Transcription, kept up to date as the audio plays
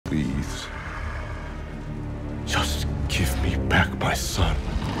back my son.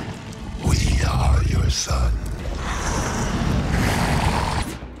 We are your son.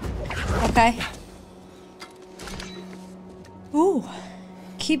 Okay. Ooh.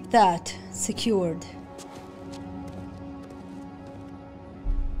 Keep that secured.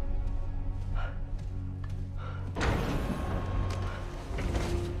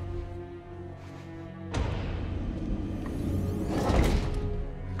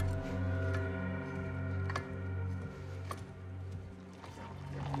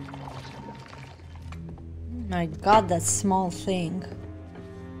 My God, that small thing.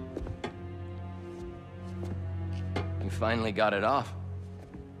 You finally got it off.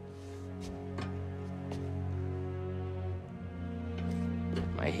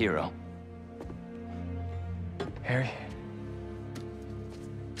 My hero. Harry,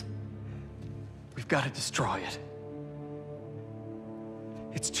 we've got to destroy it.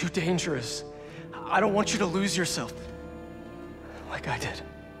 It's too dangerous. I don't want you to lose yourself like I did.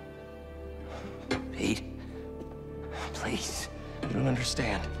 Pete, please. You don't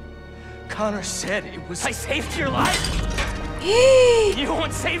understand. Connor said it was... I saved your life? You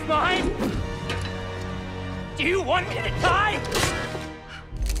won't save mine? Do you want me to die?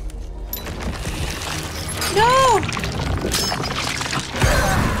 No!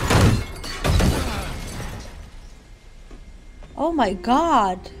 Oh my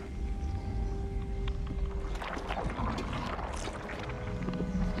God.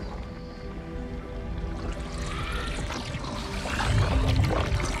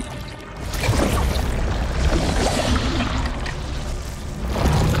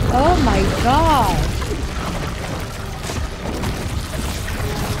 Oh my God.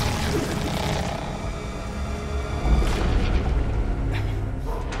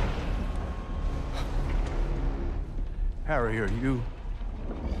 Harry, are you...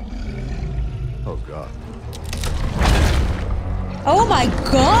 Oh, God. Oh my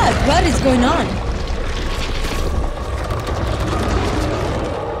God, what is going on?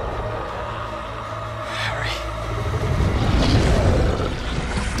 Harry.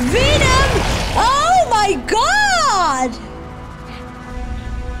 Venom! Oh my God!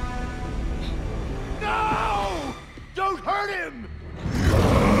 No! Don't hurt him!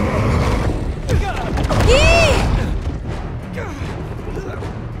 Yee!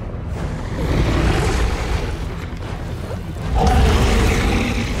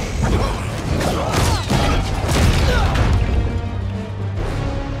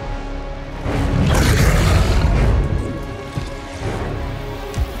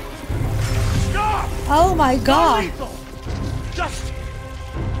 Oh my God! Lethal. Just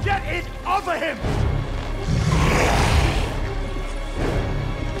get it off of him!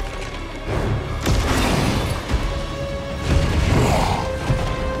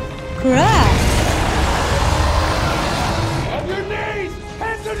 Crap! On your knees!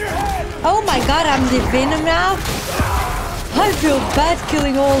 Hands on your head! Oh my God, I'm the Venom now? I feel bad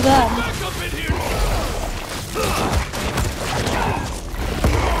killing all them. Back up in here!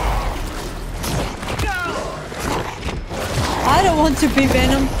 I don't want to be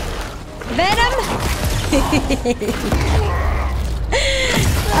Venom. Venom?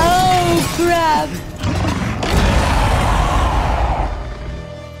 Oh crap!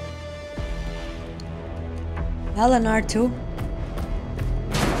 Helen R2.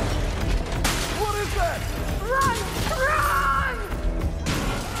 What is that? Run! Run!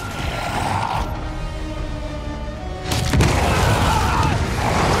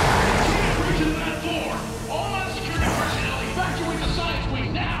 Breaching that door! All non-security personnel evacuate the science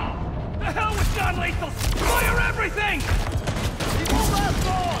wing now! The hell with non-lethal! Fire everything!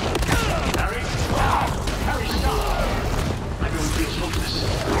 Harry? Harry, stop! I know it's hopeless.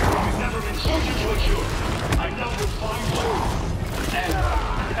 You've never been soldier to a cure. I know you'll find you.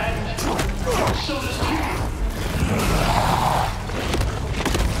 And so does Peter.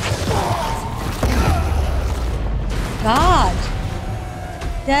 God!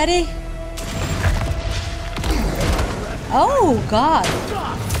 Daddy? Oh God!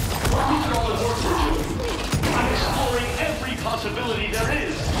 These are all the work we're doing. I'm exploring every possibility there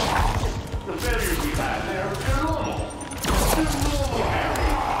is. The failures we've had, they're normal. They're normal, Harry.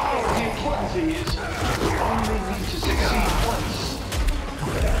 The important thing is, we only need to succeed once.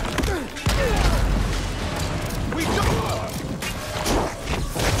 We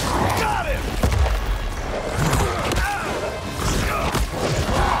got him!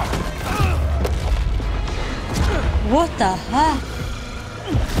 What the heck?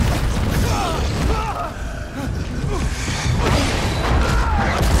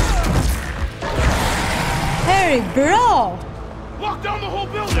 Harry, bro! Lock down the whole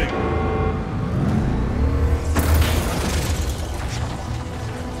building!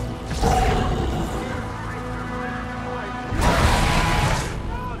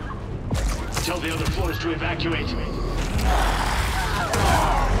 to evacuate.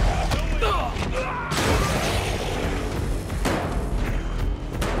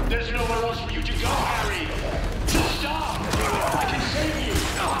 There's nowhere else for you to go, Harry. Just stop. I can save you.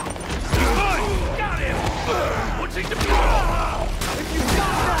 Good! Got him! What's he doing? If you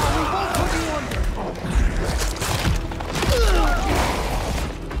stop now, we won't put you under!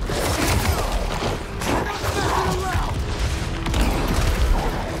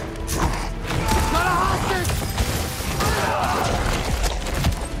 Not a hostage!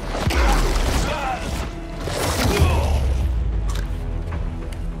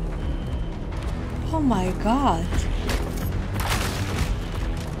 Oh my god.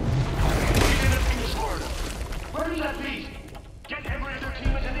 Where does that lead? Get every other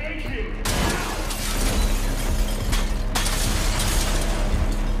team into the atrium.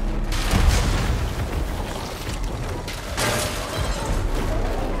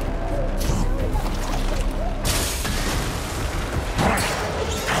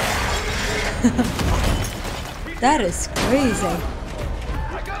 That is crazy.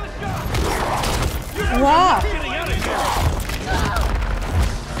 Wow.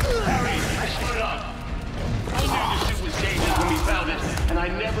 Harry, I screwed up. I knew the suit was dangerous when we found it, and I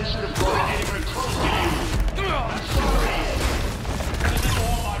never should have brought it anywhere close to you. I'm sorry. This is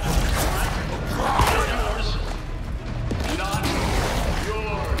all my fault. Not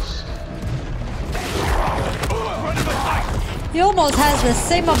yours. He almost has the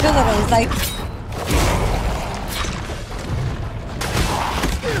same abilities, like...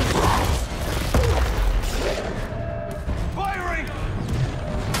 Firing!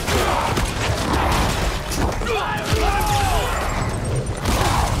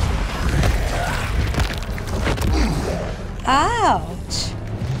 Ouch.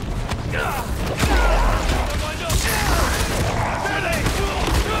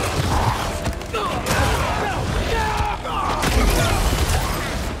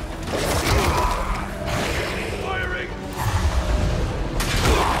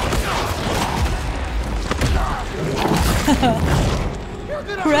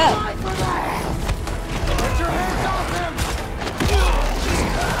 Crap. Get your hands off him!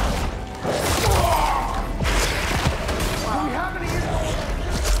 Do we have any...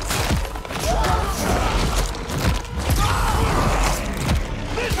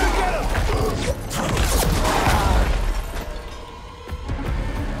 Listen, get him!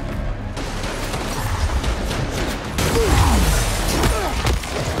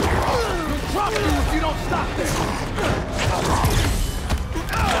 You'll drop you if you don't stop this!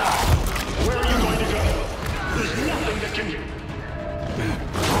 Where are you going to go? There's nothing that can...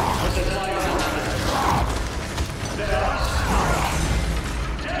 What's the fire out? That's...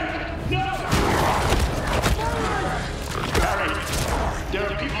 No! Harry, there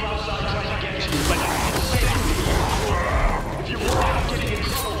are people outside trying to get you, but I can save you. If you worry about getting in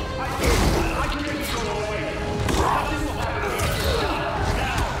trouble, I can get you thrown away. Nothing will happen to you.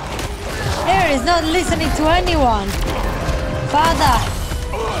 Harry is not listening to anyone. Father.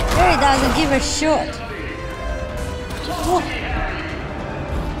 Harry doesn't give a shit. Oh.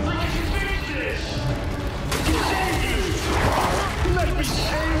 Let me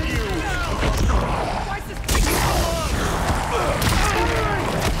save you! Why is this taking so long?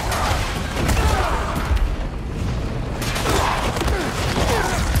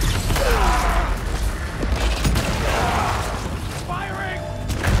 Firing!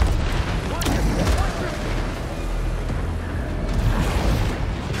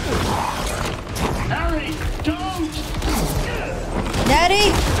 Harry, don't! Daddy?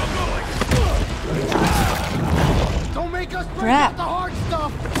 Don't make us bring Crap. out the hard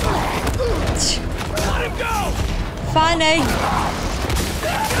stuff! Let him go! Funny.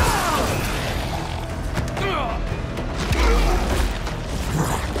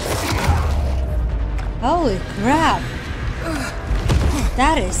 Holy crap.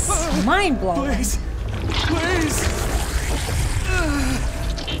 That is mind-blowing. Please!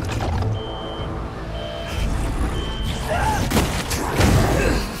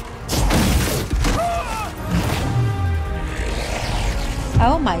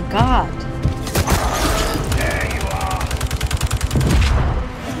 Oh my god. There you are!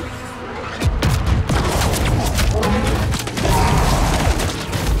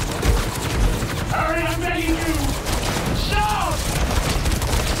 Harry, I'm begging you! Stop!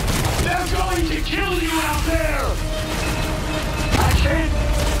 They're going to kill you out there! I can't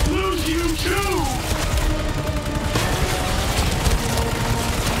lose you too!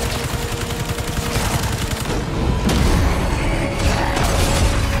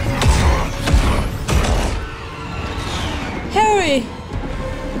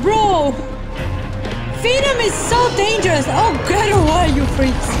 goodness! Oh, get away, you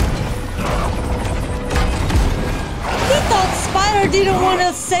freaks! He thought Spider didn't want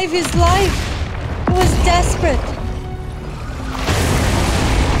to save his life. He was desperate.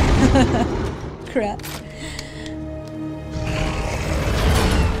 Crap.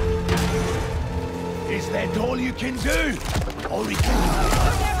 Is that all you can do? Or we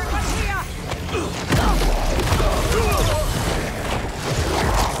can...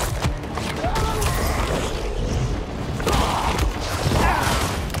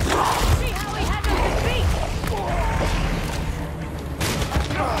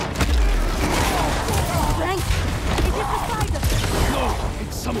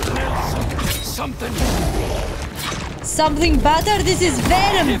 Something better? This is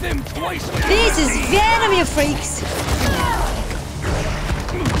Venom! This is Venom, you freaks!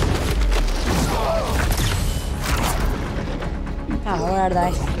 Oh, where are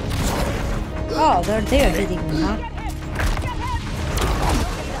they? Oh, they're there hitting me, huh?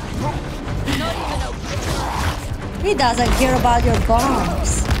 He doesn't care about your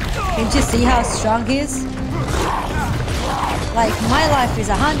bombs. Can't you see how strong he is? Like, my life is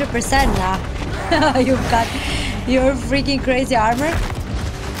 100% now. You've got your freaking crazy armor.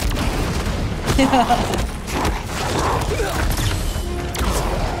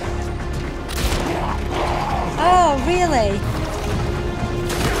 Oh, really?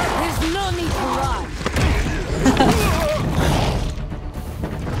 There's no need to run.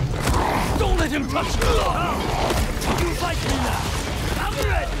 Don't let him touch you! You fight me now! I'm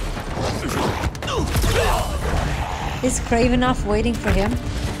ready! Is Kravenov waiting for him?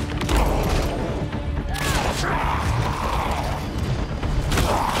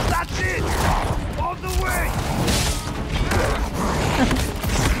 That's it! On the way!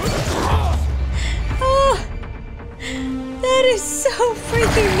 Oh, that is so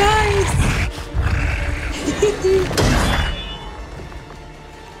freaking nice!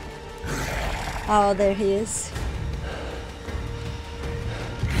 Oh, there he is.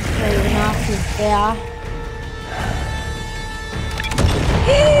 Kravenov is there.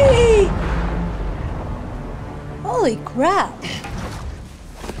 Hey! Holy crap!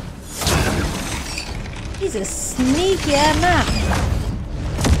 He's a sneaky MF.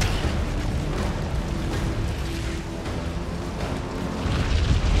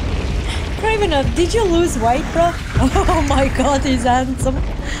 Kravenov, did you lose weight, bro? Oh my god, he's handsome.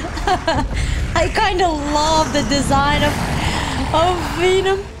 I kinda love the design of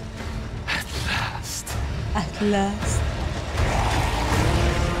Venom. At last. At last.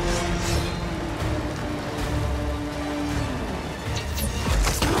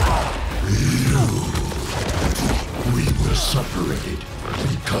 We were separated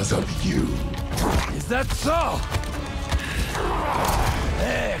because of you. Is that so?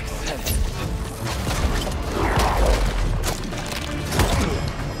 Excellent.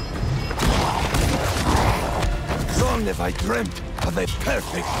 Long have I dreamt of a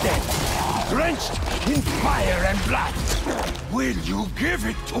perfect death, drenched in fire and blood. Will you give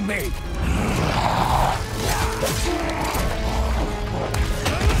it to me?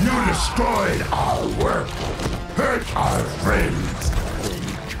 You destroyed our work, hurt our friends. Then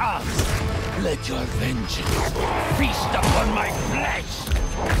come, let your vengeance feast upon my flesh.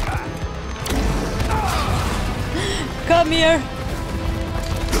 Come here.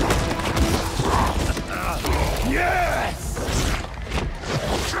 Yes!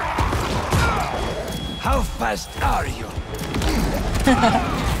 How fast are you?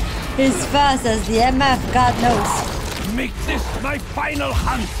 As fast as the MF, God knows. Make this my final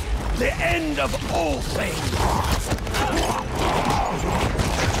hunt, the end of all things.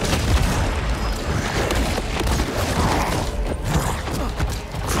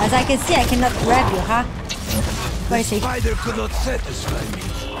 As I can see, I cannot grab you, huh? Where is he? Spider could not satisfy me,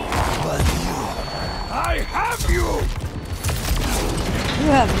 but you, I have you!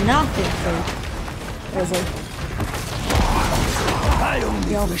 You have nothing, Fate. Where is he? I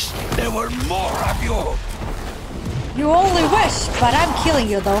only wish there were more of you! You only wish, but I'm killing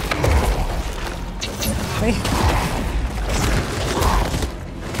you, though. Wait.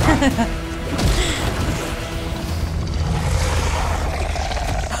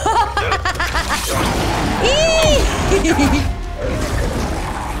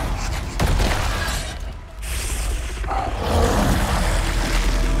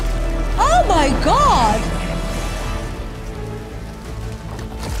 Oh my god!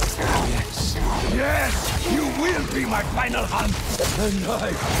 Yes, you will be my final hunt, and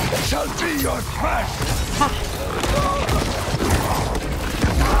I shall be your trash!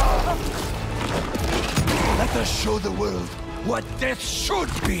 Let us show the world what death should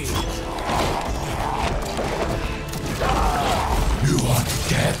be! You want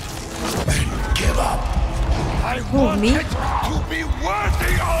death? Then give up. I Who, want me? it to be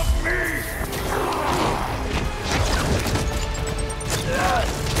worthy of me!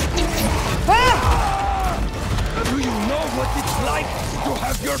 Ah! Do you know what it's like to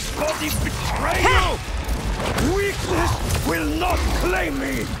have your body betray you? Weakness will not claim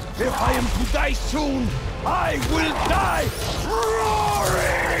me! If I am to die soon, I will die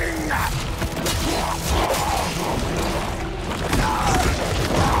roaring!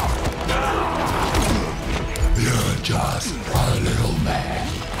 You're just a little man.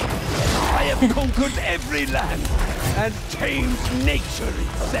 I have conquered every land and tamed nature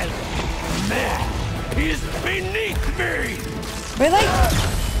itself. Man is beneath me! Really?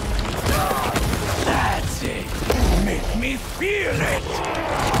 That's it! Make me feel it!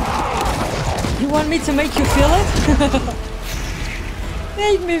 You want me to make you feel it?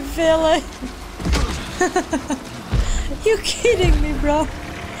 Make me feel it. You kidding me, bro?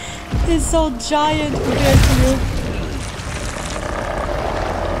 He's so giant compared to you.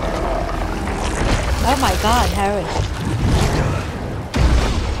 Oh my god, Harry.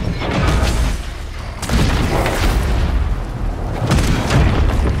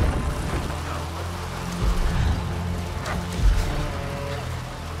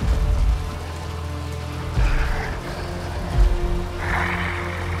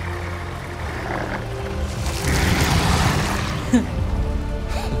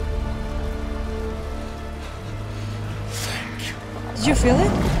 Did you feel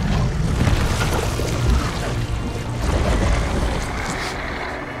it?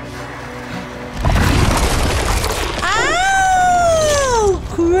 Ow!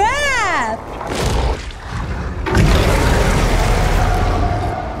 Crap!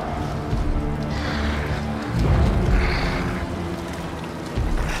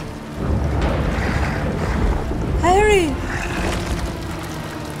 Harry!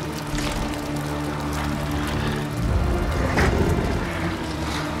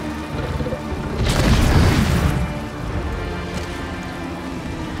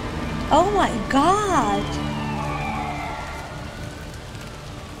 Oh my god!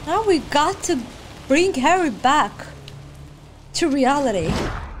 Now we got to bring Harry back to reality.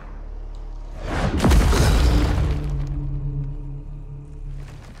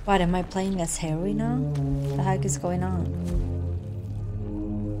 What, am I playing as Harry now? What the heck is going on?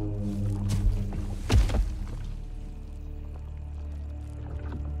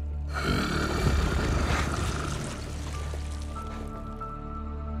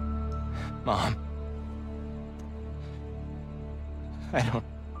 Mom. I don't...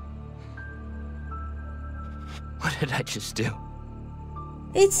 What did I just do?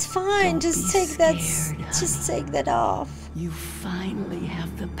 It's fine, Don't just be take that scared, just take that off. You finally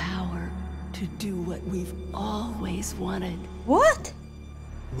have the power to do what we've always wanted. What?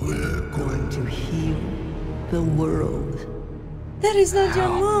 We're going To heal the world. That is not your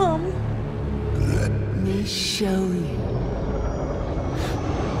mom. Let me show you.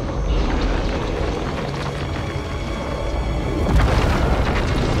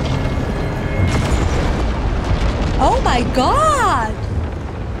 Oh my god!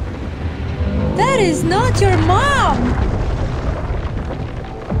 That is not your mom!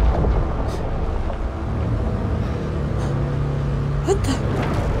 What the?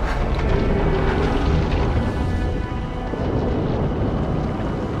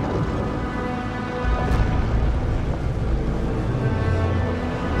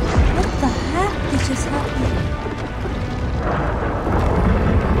 What the heck did just happen?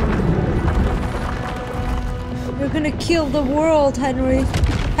 You're gonna kill the world, Henry.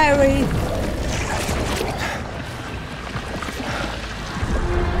 Harry.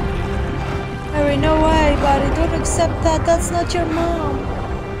 Harry, no way, buddy. Don't accept that. That's not your mom.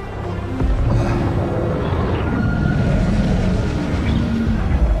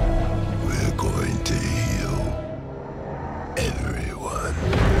 We're going to heal everyone.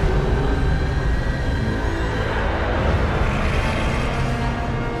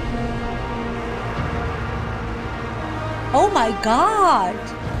 Oh my god.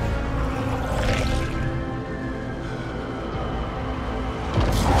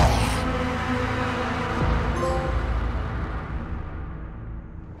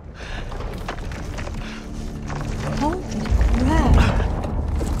 Holy crap.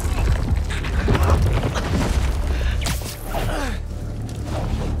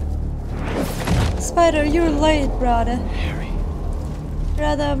 Spider, you're late, brother. Harry,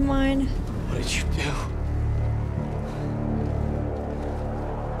 Brother of mine. what did you do?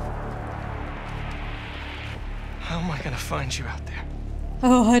 How am I gonna find you out there?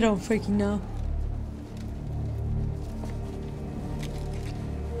 Oh, I don't freaking know.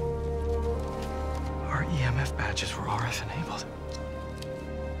 EMF badges were RF enabled.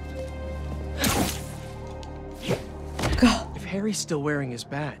 Go. If Harry's still wearing his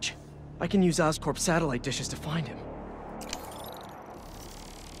badge, I can use Oscorp's satellite dishes to find him.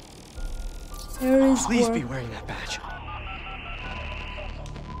 Harry's Please work. be wearing that badge.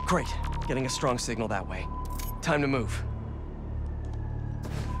 Great. Getting a strong signal that way. Time to move.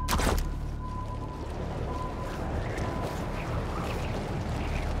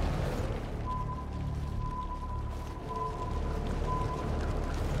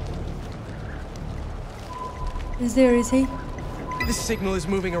 Is there, is he? This signal is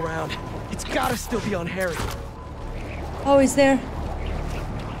moving around. It's gotta still be on Harry. Oh, he's there.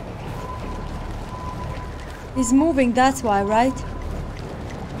 He's moving, that's why, right?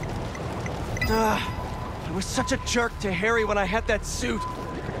 I was such a jerk to Harry when I had that suit.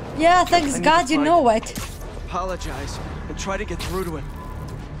 Yeah, thanks I need God to you find know him. it. Apologize and try to get through to him.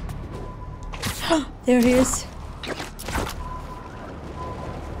 There he is.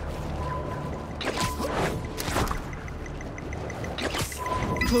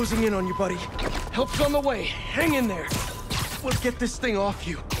 Closing in on you, buddy. Help's on the way. Hang in there. We'll get this thing off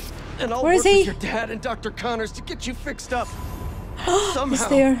you. And I'll Where is work he? with your dad and Dr. Connors to get you fixed up. Somehow. He's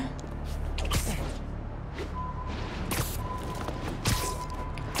there.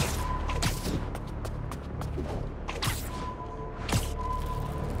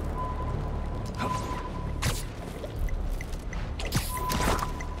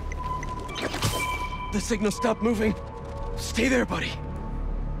 The signal stopped moving. Stay there, buddy.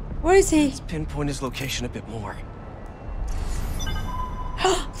 Where is he? Let's pinpoint his location a bit more.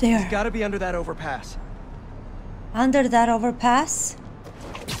 There. Gotta be under that overpass. Under that overpass?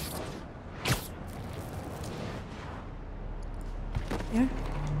 Here?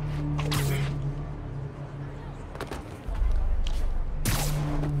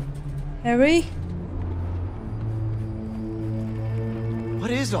 Harry? What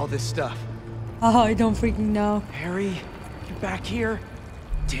is all this stuff? Oh, I don't freaking know. Harry, you back here?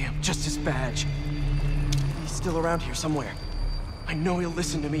 Damn, just his badge. He's still around here somewhere. I know he'll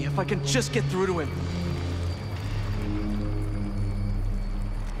listen to me if I can just get through to him.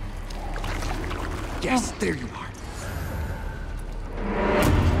 Yes, there you are.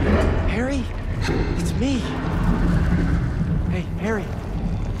 Harry? It's me. Hey, Harry.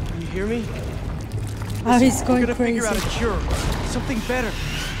 Can you hear me? Oh, he's We're going gonna crazy. figure out a cure. Something better.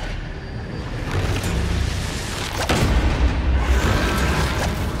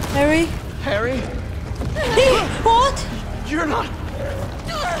 Harry? Harry? What? You're not...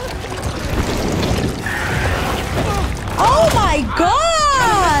 Oh my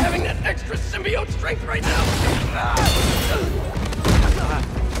god! having that extra symbiote strength right now!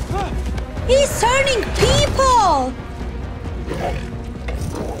 He's turning people!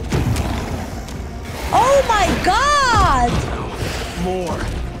 Oh my god! More.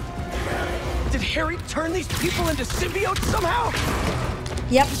 Did Harry turn these people into symbiotes somehow?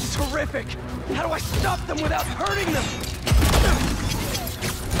 Yep. This is horrific. How do I stop them without hurting them?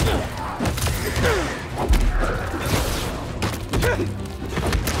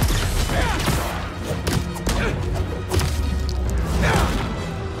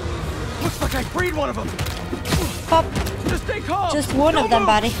 Looks like I freed one of them. Pop. Just stay calm. Just one Don't of them, move.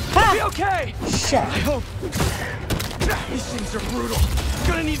 buddy. You'll be Ha! okay. Shit. I hope. These things are brutal.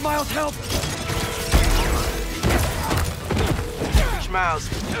 Gonna need Miles' help. Miles,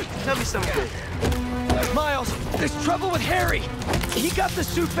 tell me something good. Miles, there's trouble with Harry. He got the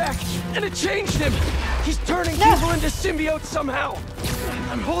suit back, and it changed him. He's turning people into symbiotes somehow.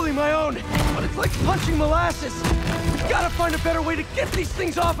 I'm holding my own, but it's like punching molasses. Gotta find a better way to get these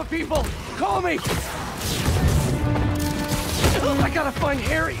things off of people. Call me. I gotta find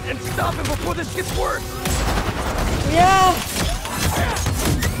Harry and stop him before this gets worse. Yeah.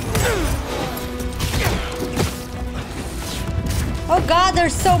 Oh god,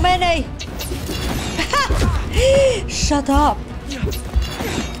 there's so many. Shut up.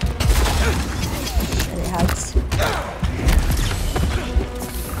 Shitty heads.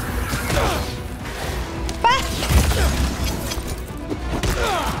 Bah!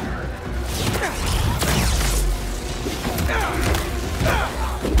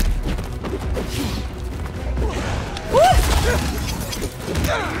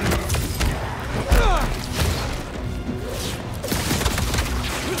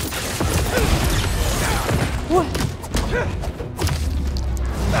 Woo!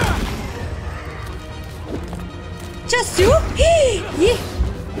 Just you? Yeah.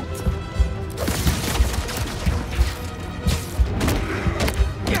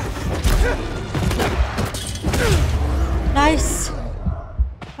 Nice.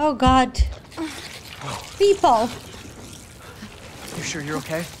 Oh god. people. You sure you're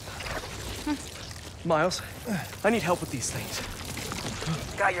okay? Miles, I need help with these things.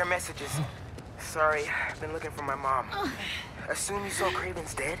 Got your messages. Sorry, I've been looking for my mom. Assume you saw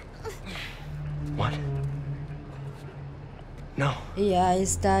Craven's dead? What? No. Yeah,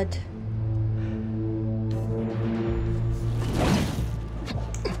 he's dead.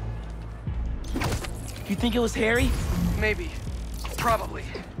 You think it was Harry? Maybe. Probably.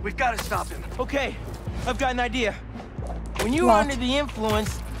 We've got to stop him. Okay, I've got an idea. When you were What? under the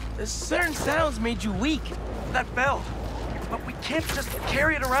influence, certain sounds made you weak. That bell. But we can't just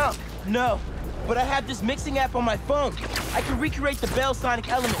carry it around. No, but I have this mixing app on my phone. I can recreate the bell sonic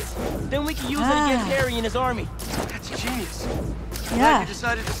elements. Then we can use it against Harry and his army. That's genius. Glad Yeah. you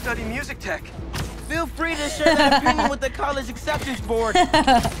decided to study music tech. Feel free to share that opinion with the college acceptance board.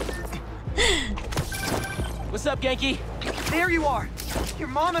 What's up, Genki? There you are. Your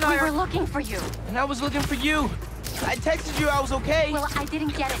mom and I We were looking for you. And I was looking for you. I texted you I was okay. Well, I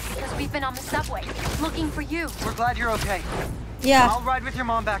didn't get it because we've been on the subway looking for you. We're glad you're okay. Yeah. I'll ride with your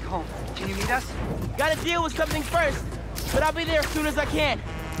mom back home. Can you meet us? Gotta deal with something first, but I'll be there as soon as I can.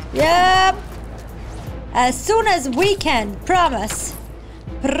 Yep. As soon as we can. Promise.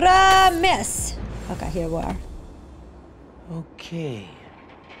 Promise. Okay, here we are. Okay.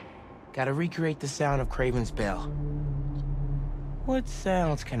 Gotta recreate the sound of Craven's bell. What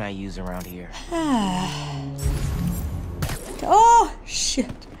sounds can I use around here? Oh,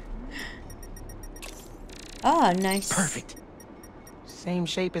 shit. Oh, nice. Perfect. Same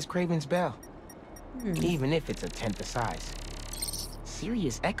shape as Craven's bell. Even if it's a tenth the size.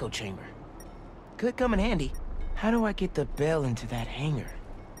 Serious echo chamber. Could come in handy. How do I get the bell into that hangar?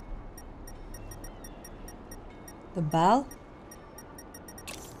 The bell?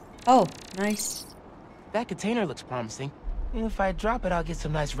 Oh, nice. That container looks promising. If I drop it, I'll get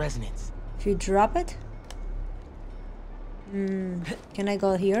some nice resonance. If you drop it? Can I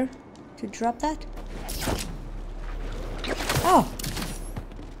go here to drop that? Oh.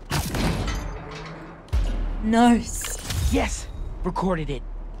 Nice. Yes! Recorded it.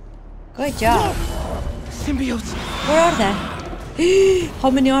 Good job. Symbiotes! Where are they? How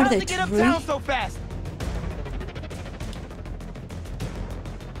many are How'd there? they get 3? uptown so fast?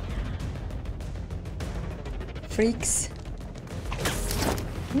 Freaks.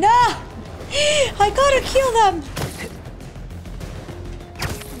 No! I gotta kill them!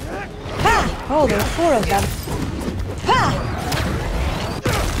 Ha! Oh, there are 4 of them. Ha!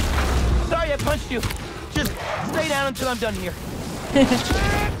 Sorry I punched you. Just stay down until I'm done here.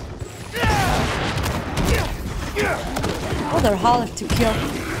 Oh, they're hard to kill.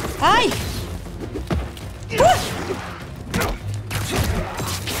 Aye! Woo!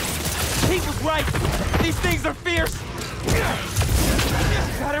 He was right. These things are fierce.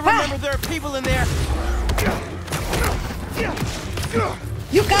 Gotta remember there are people in there.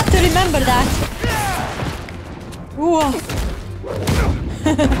 You got to remember that. Whoa.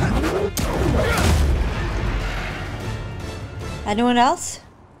 Anyone else?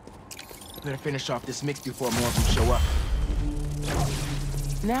 Better finish off this mix before more of them show up.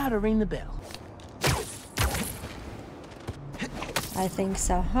 Now to ring the bell. I think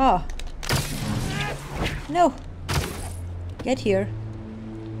so. Oh. No. Get here.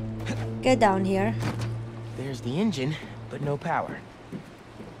 Get down here. There's the engine, but no power.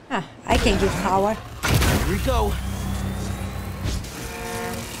 Ah, I can give power. Here we go.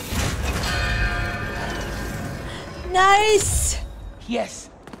 Nice! Yes.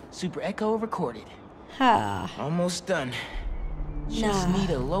 Super Echo recorded. Ah, Almost done. Just Nah. need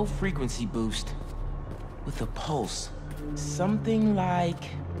a low frequency boost. With a pulse. Something like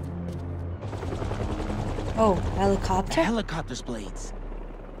oh, helicopter? helicopter's blades.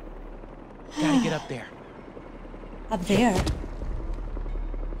 Gotta get up there. Up there?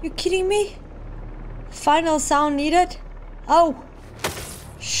 You kidding me? Final sound needed? Oh!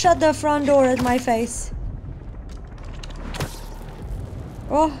 Shut the front door at my face.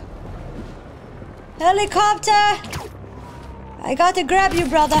 Oh! Helicopter! I gotta grab you,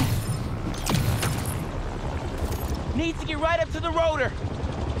 brother. Need to get right up to the rotor.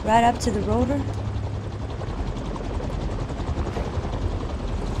 Right up to the rotor.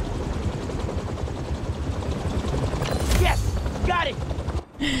 Yes! Got it!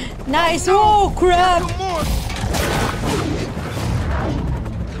 Nice! Oh, crap! Two more!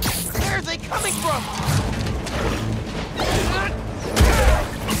 Where are they coming from?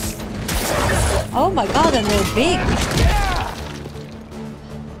 Oh my god, and they're big.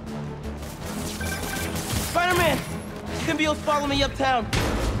 Spider-Man! Symbiotes follow me uptown.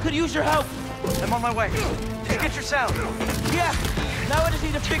 Could use your help. I'm on my way. Did you get your sound? Yeah. Now I just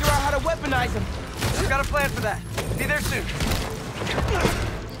need to figure out how to weaponize them. I've got a plan for that. Be there soon.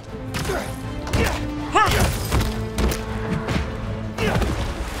 Ha!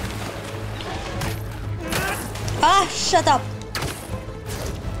 Ah, shut up.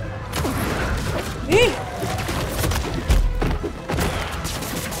 Eeh.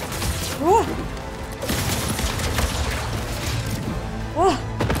 Whoa. Whoa.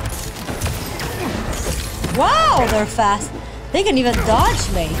 Wow, they're fast. They can even dodge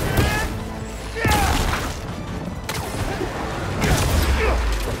me.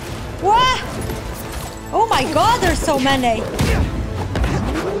 What? Oh my god, there's so many.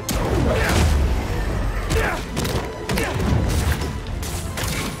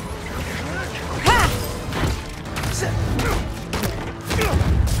 Ha!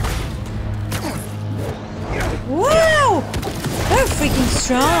 Wow! They're freaking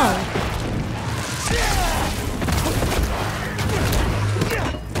strong.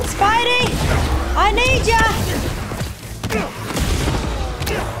 Spidey! I need ya!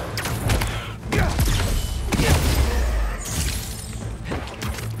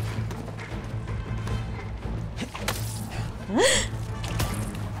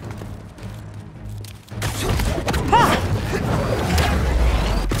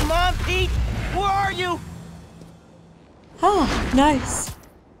 Come on, Pete! Where are you? Oh, nice.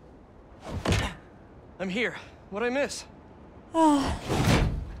 I'm here. What'd I miss? Oh.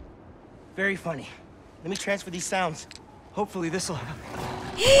 Very funny. Let me transfer these sounds. Hopefully this'll...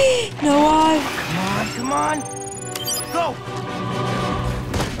 No, I... Come on! Go!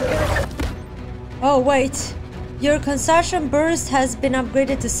 Oh, wait. Your concussion burst has been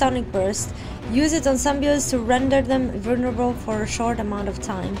upgraded to sonic burst. Use it on symbiotes to render them vulnerable for a short amount of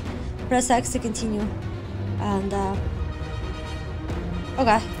time. Press X to continue. And,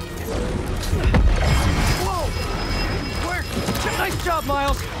 okay. Whoa! Work! Nice job,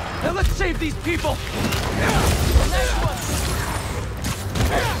 Miles! Now let's save these people! Nice one!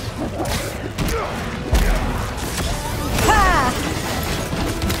 Ha!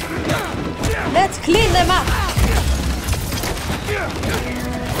 Let's clean them up!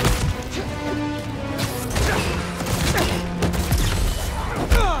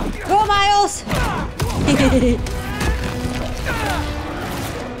 Go, Miles!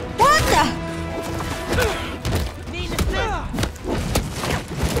 What the?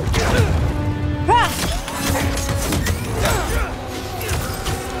 Ha!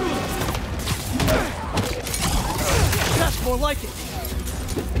 That's more like it.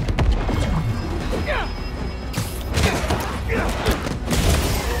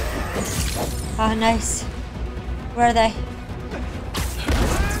 Oh, nice. Where are they?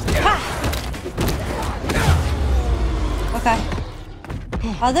 Ha! Okay.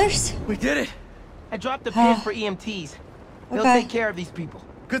 Others? We did it! I dropped the pin for EMTs. They'll Okay. take care of these people.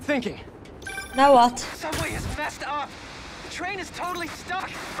 Good thinking. Now what? Subway is messed up. The train is totally stuck.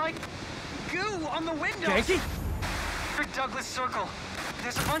 Like goo on the window. Yankee? Douglas Circle.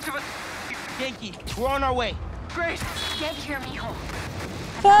 There's a bunch of us. Yankee, we're on our way. Great. Get here, mijo.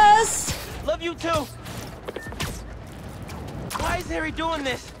 First! Love you too. Why is Harry doing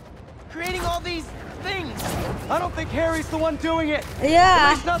this? Creating all these things? I don't think Harry's the one doing it.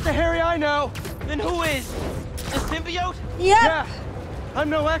 Yeah. It's not the Harry I know. Then who is? The symbiote? Yep. Yeah. I'm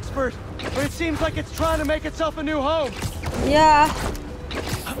no expert, but it seems like it's trying to make itself a new home. Yeah.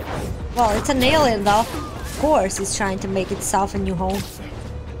 Well, it's an alien though. Of course it's trying to make itself a new home.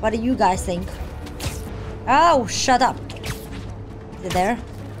 What do you guys think? Oh, shut up. Is it there?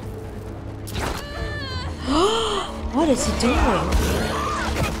 What is he doing?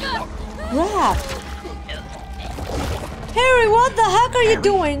 Crap. Harry, what the heck are you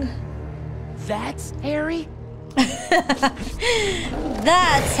doing? That's Harry?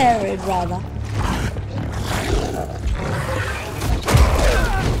 That's Harry, brother.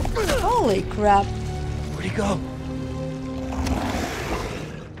 Holy crap. Where'd he go?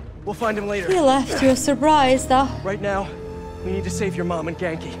 We'll find him later. He left you a surprise, though. Right now, we need to save your mom and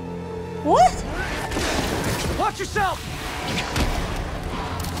Genki. What? Watch yourself!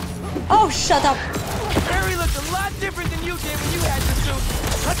 Oh, shut up. Harry looked a lot different than you did when you had the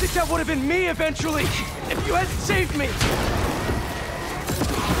suit. I think that would have been me eventually, if you hadn't saved me.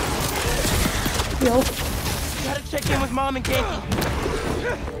 Yo. Gotta check in with Mom and Genki.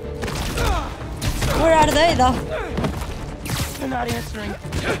 Where are they, though? They're not answering.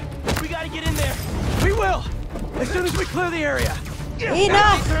 We gotta get in there. We will! As soon as we clear the area.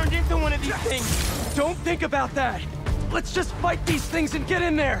 Enough! They turned into one of these things. Don't think about that. Let's just fight these things and get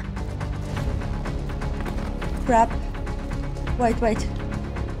in there. Crap. Wait.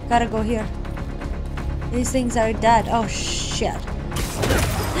 Gotta go here. These things are dead. Oh, shit.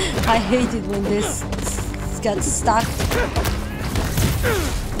 I hate it when this gets stuck.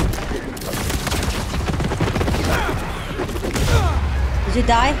 Did you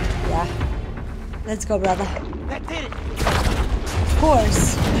die? Yeah. Let's go, brother. That did it. Of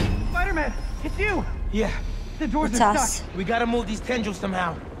course. Spider-Man, it's you. Yeah, the doors It's are us. stuck. We gotta move these tendrils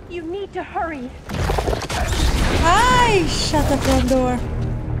somehow. You need to hurry. Hi! Shut the front door.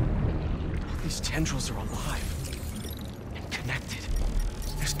 These tendrils are alive and connected.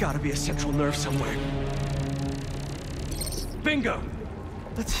 There's gotta be a central nerve somewhere. Bingo!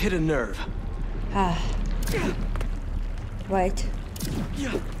 Let's hit a nerve. Ah. Wait.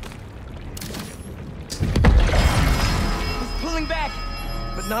 Yeah. It's pulling back,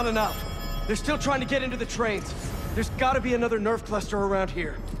 but not enough. They're still trying to get into the trains. There's gotta be another nerve cluster around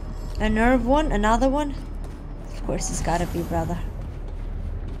here. A nerve one? Another one? Of course it's gotta be, brother.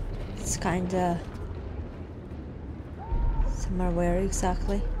 It's kinda... somewhere where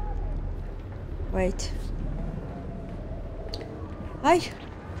exactly? Wait. Hi!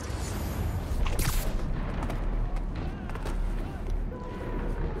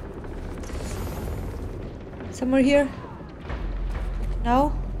 Somewhere here?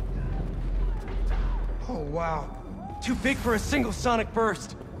 No? Oh, wow. Too big for a single sonic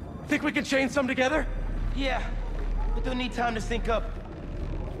burst. Think we can chain some together? Yeah, but they'll need time to sync up.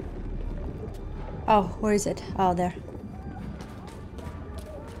 Oh, where is it? Oh, there.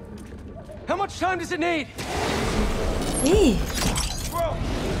 How much time does it need? Eee! Bro,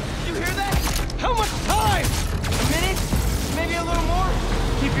 you hear that? How much time? A minute? Maybe a little more?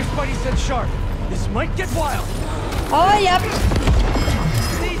 Keep your spidey sense sharp. This might get wild. Oh, yep.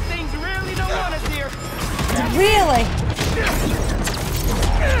 These things really don't want us here. Really?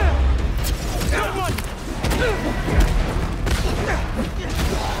 Good one.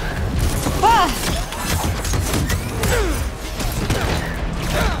 Ah!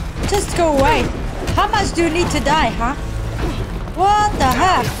 Just go away. How much do you need to die, huh? What the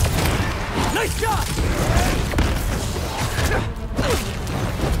heck? Nice shot.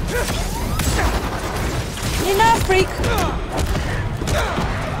 Enough, freak.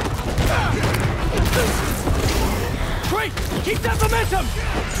 Great! Keep that momentum!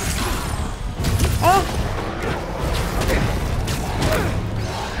 Oh,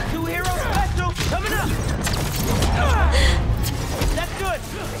 Two hero special coming up! That's good!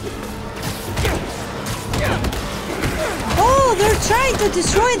 oh, they're trying to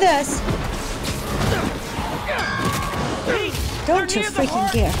destroy this. Don't you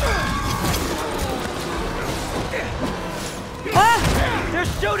freaking care. Ah! They're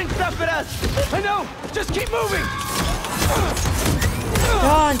shooting stuff at us! I know! Just keep moving!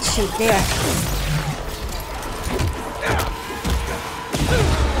 Don't you dare.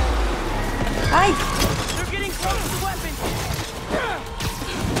 They're getting close to the weapon!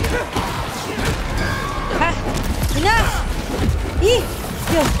 Ha! Enough! Eee!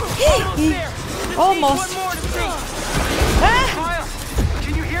 Almost. One more to see! Ah! Kyle,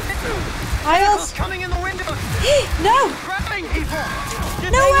 can you hear me? Miles! Coming in the window! No! Grabbing people!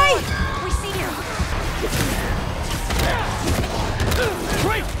 Just No hang way! on. We see you.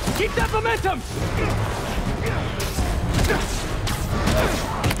 Great! Keep that momentum!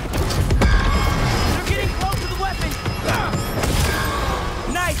 They're getting close to the weapon!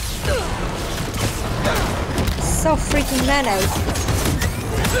 Nice! So freaking melee.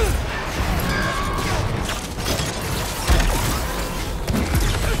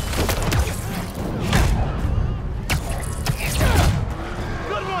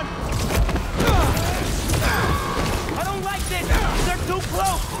 Good one! I don't like this! They're too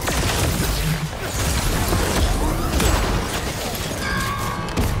close!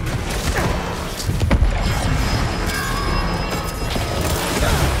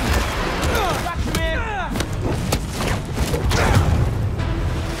 Gotcha, man!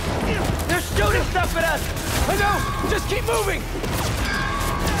 They're shooting stuff at us! I know! Just keep moving!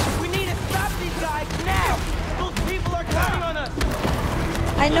 We need to stop these guys now! Those people are counting on us!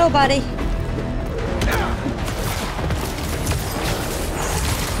 I know, buddy.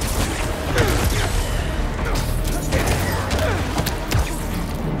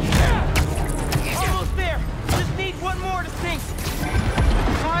 Almost there! Just need one more to sink!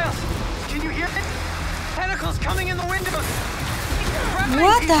 Miles, can you hear it? Tentacles coming in the windows!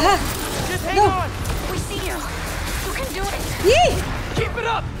 What the heck? Just hang No. on! We see you. You can do it. Yee! Keep it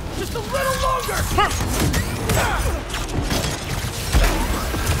up! Just a little longer! Ha!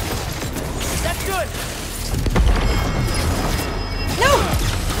 That's good! No!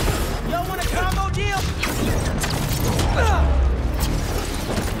 Y'all want a combo deal?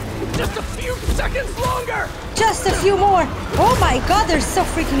 Just a few seconds seconds longer! Just a few more. Oh my god, there's so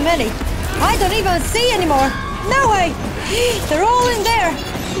freaking many. I don't even see anymore. No way. They're all in there.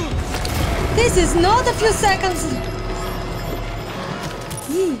 This is not a few seconds.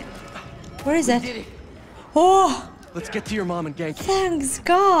 Where is it? We did it. Oh, Let's get to your mom and Genki. thanks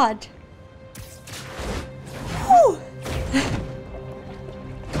God. Whew.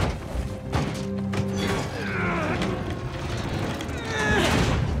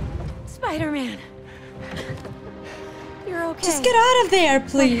 Spider-Man. You're okay. Just get out of there,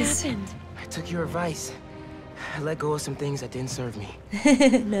 please. What happened? I took your advice. I let go of some things that didn't serve me.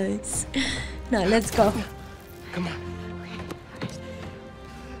 Nice. Now let's go. Come on.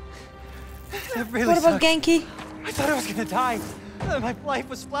 That really What about sucks. Genki? I thought I was gonna die. My life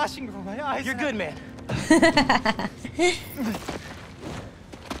was flashing before my eyes. You're good, man.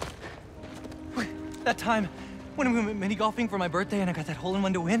 That time when we went mini golfing for my birthday and I got that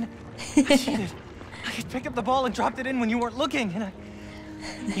hole-in-one to win, I cheated. I picked up the ball and dropped it in when you weren't looking,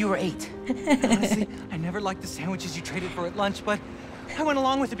 and You were 8. honestly, I never liked the sandwiches you traded for at lunch, but I went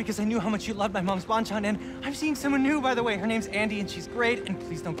along with it because I knew how much you loved my mom's banchan, and I'm seeing someone new, by the way. Her name's Andy, and she's great, and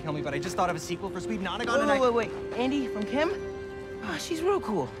please don't kill me, but I just thought of a sequel for Sweet Nonagon, and I... Wait. Andy from Kim? Oh, she's real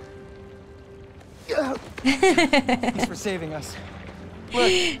cool. Thanks for saving us.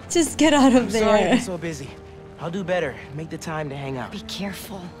 Look, Just get out of Sorry there. I'm so busy. I'll do better. Make the time to hang out. Be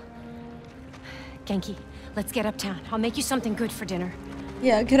careful. Genki, let's get uptown. I'll make you something good for dinner.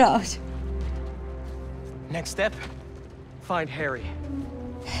 Yeah, get out. next step, find Harry.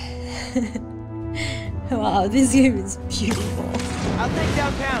 Wow, this game is beautiful. I'll take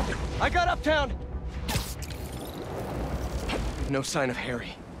downtown. I got uptown. No sign of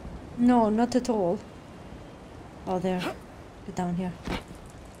Harry. No, not at all. Oh, there. Get down here.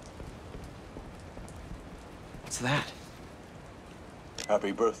 What's that?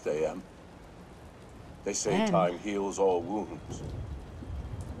 Happy birthday, Em. They say Em. time heals all wounds.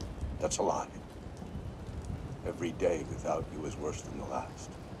 That's a lie. Every day without you is worse than the last.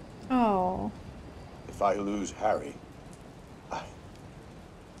 Oh. If I lose Harry,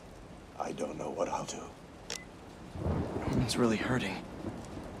 I don't know what I'll do. Norman's really hurting.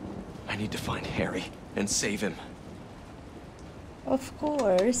 I need to find Harry and save him. Of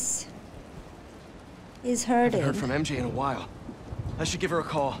course. He's I haven't hurting. heard from MJ in a while. I should give her a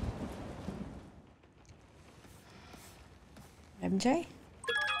call. MJ?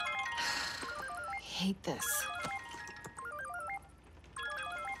 I hate this.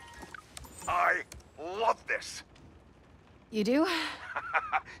 I love this. You do?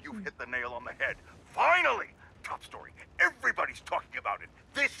 You hit the nail on the head. Finally! Top story. Everybody's talking about it.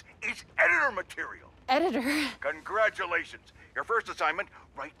 This is editor material. Editor? Congratulations. Your first assignment,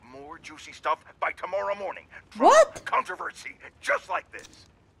 write more juicy stuff by tomorrow morning. What? Controversy, just like this.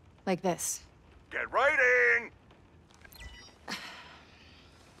 Like this. Get writing!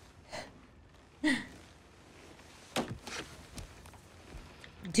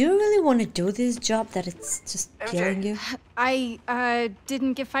 Do you really want to do this job that it's just killing you? I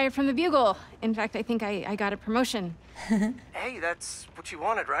didn't get fired from the Bugle. In fact, I think I got a promotion. Hey, that's what you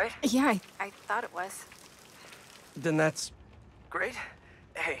wanted, right? Yeah, I thought it was. Then that's... Great.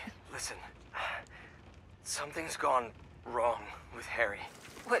 Hey, listen. Something's gone wrong with Harry.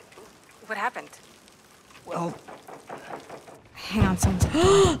 What happened? Well, Hang on,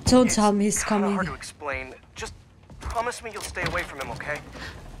 someone. Don't tell me he's kinda coming. hard to explain. Just promise me you'll stay away from him, okay?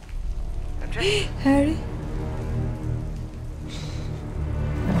 MJ? Harry?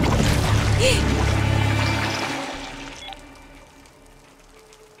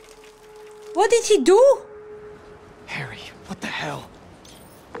 What did he do? Harry, what the hell?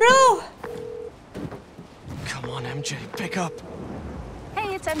 Bro! Come on, MJ, pick up.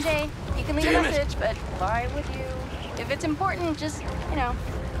 Hey, it's MJ. You can leave Damn a it. message, but fine with you. If it's important, just,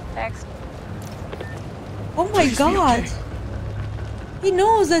 text. Oh my Please be god. okay. He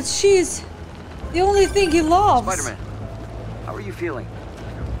knows that she's the only thing he loves. Spider-Man, how are you feeling?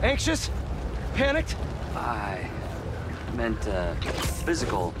 Anxious? Panicked? I meant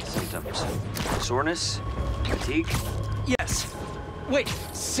physical symptoms. Soreness? Fatigue? Yes. Wait,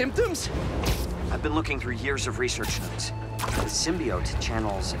 symptoms? I've been looking through years of research notes. The symbiote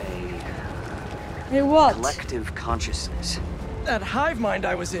channels a Hey, what? collective consciousness. That hive mind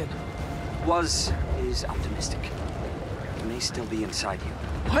I was in. Is optimistic. It may still be inside you.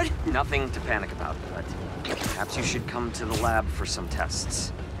 What? Nothing to panic about, but perhaps you should come to the lab for some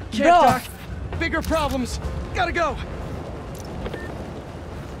tests. Can't, Bro. Doc. Bigger problems. Gotta go.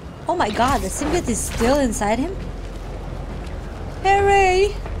 Oh my god, the symbiote is still inside him?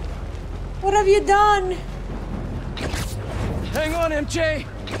 Harry! What have you done? Hang on, MJ.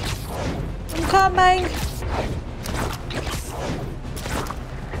 I'm coming.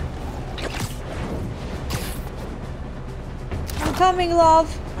 I'm coming, love.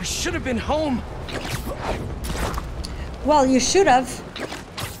 I should have been home. Well, you should have.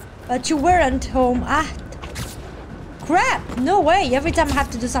 But you weren't home. Ah. Crap! No way. Every time I have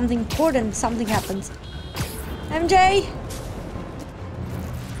to do something important, something happens. MJ?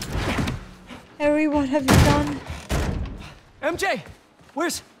 Harry, what have you done? MJ!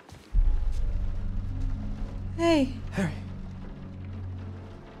 Where's... Hey. Harry.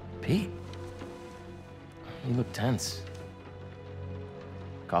 Pete? You look tense.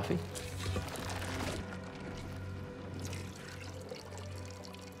 Coffee?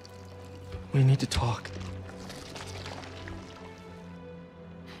 We need to talk.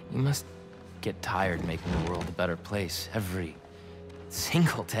 You must get tired making the world a better place every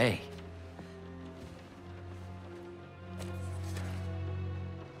single day.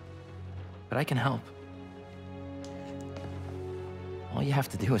 But I can help. All you have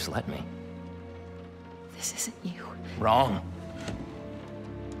to do is let me. This isn't you. Wrong.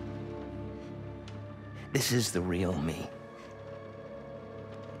 This is the real me.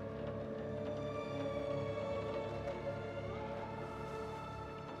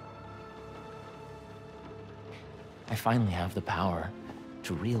 I finally have the power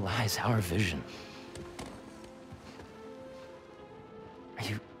to realize our vision. Are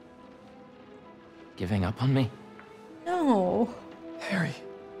you giving up on me? No. Harry,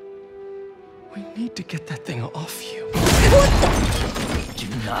 we need to get that thing off you. Do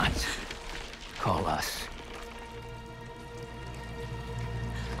not call us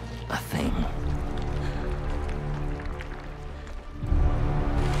a thing.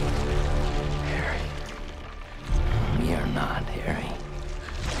 Harry. We are not, Harry.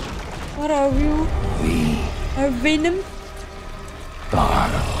 What are you? We are Venom?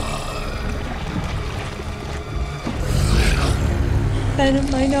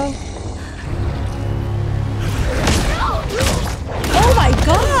 Venom, I know. Oh my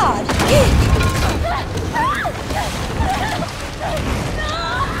god!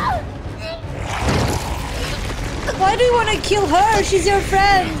 Why do you want to kill her? She's your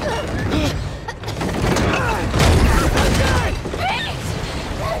friend.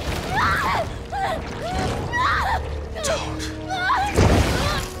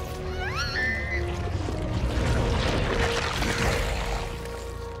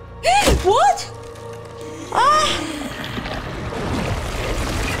 What? Ah!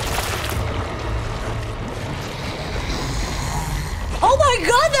 Oh my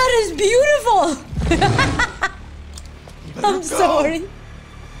god, that is beautiful! I'm sorry.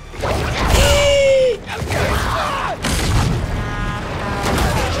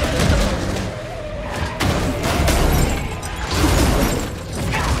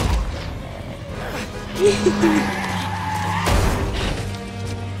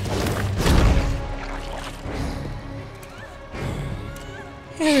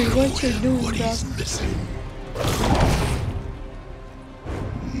 Harry, what you doing, bro? Missing.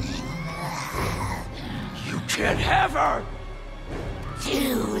 You can't have her.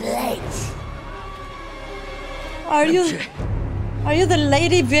 Too late. Are you the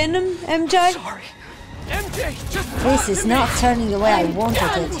Lady Venom, MJ? Sorry. MJ, just This is not turning the way I wanted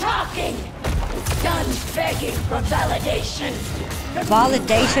Done it. talking. Done begging for validation.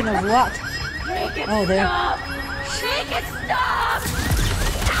 Validation of what? Make it Oh, there. stop. Make it stop.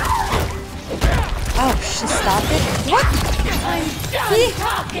 Oh, she stopped it? What? I'm done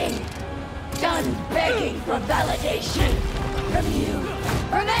talking. Done begging for validation. From you.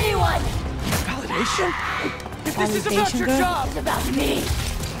 From anyone. validation? If this is about your job, It's about me.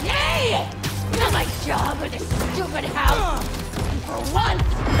 Yay! Not my job or this stupid house. And for once.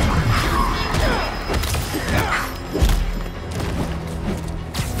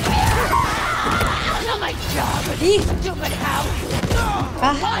 Not my job or this stupid house.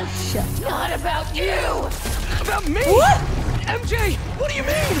 For once. Not about you. About me? What? MJ, what do you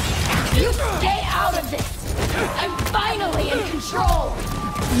mean? You stay out of this. I'm finally in control.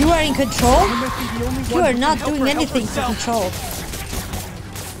 You are in control? You are not doing anything to control.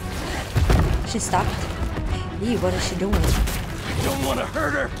 She stopped. Eee, what is she doing? I don't want to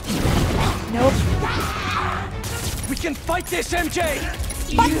hurt her. Nope. We can fight this, MJ.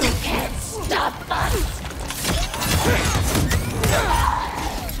 You can't stop us.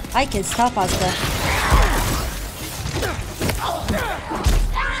 I can stop us though.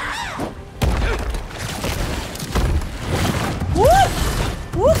 Woo!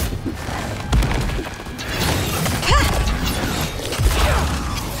 Woo! Ha!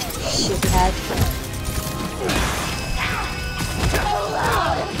 Shithead.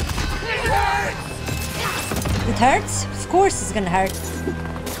 is gonna hurt.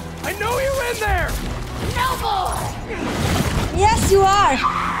 I know you're in there! No more! Yes, you are!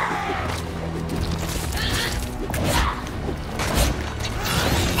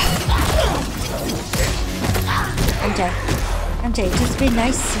 MJ, just be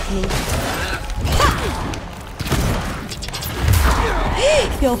nice to me.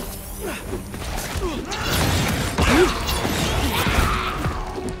 Yo.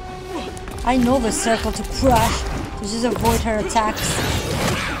 I know the circle to crush. To just avoid her attacks.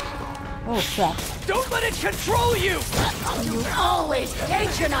 Oh crap. Don't let it control you! You always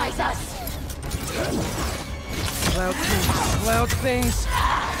patronize us! Loud things.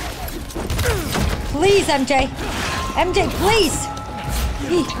 Please, MJ! MJ, please!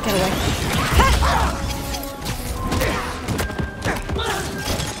 Eek, get away. Ha!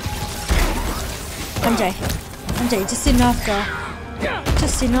 MJ, just enough, girl.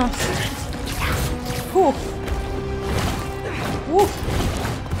 Just enough. Whew. Whew.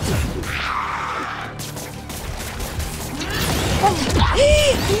 Oh.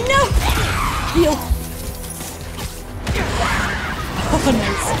 No! Heal. Oh,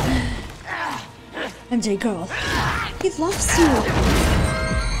 nice. MJ, girl. He loves you.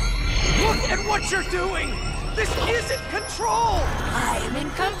 Look at what you're doing! This isn't control! I am in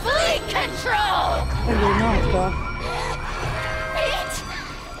complete control! Oh, you're not, girl. Pete!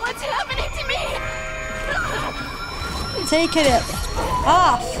 What's happening to me? Take it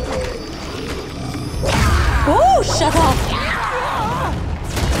off. Oh, shut up.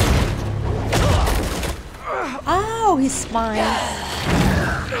 Ow, his spine.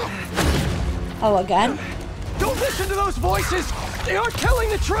 Oh, again? Don't listen to those voices! They aren't telling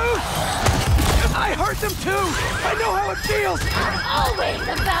the truth! I heard them too! I know how it feels! Always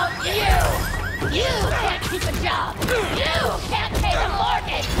about you! You can't keep a job! You can't pay the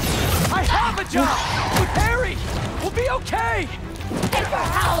mortgage! I have a job! With Harry! We'll be okay! And for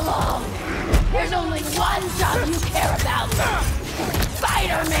how long? There's only one job you care about!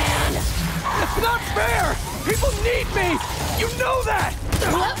 Spider-Man! It's not fair! People need me! You know that!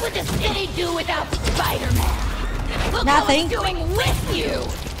 What would the city do without Spider-Man? Look Nothing. How it's doing with you!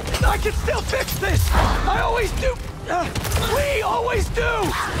 I can still fix this! I always do! We always do!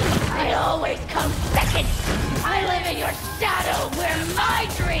 I always come second! I live in your shadow where my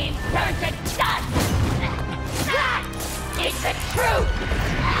dreams turn to dust! That is the truth!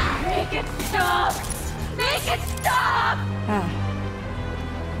 Make it stop! Make it stop! Ah.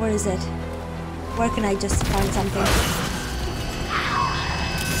 Where is it? Where can I just find something?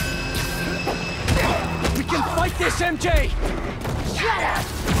 We can fight this, MJ! Shut up!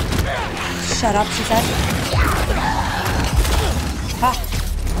 Shut up, she said. Ah,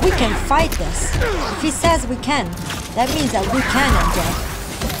 we can fight this. If he says we can, that means that we can, MJ.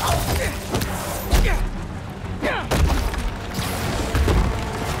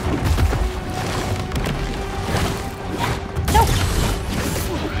 No!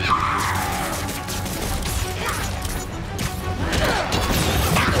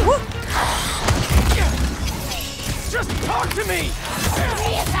 Woo. Just talk to me!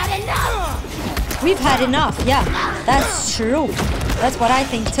 We have had enough! We've had enough, yeah. That's true. That's what I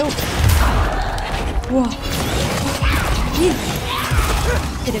think too. Whoa.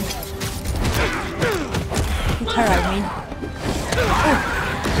 Hit him. Hit her, I mean.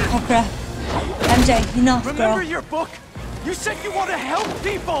 Oh crap. MJ, enough, girl. Remember your book? You said you want to help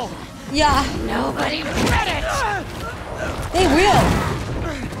people! Yeah. Nobody read it! They will.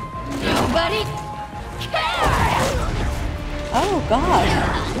 Nobody cares! Oh god.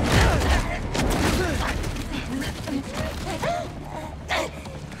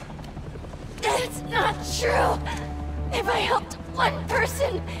 That's not true! If I helped one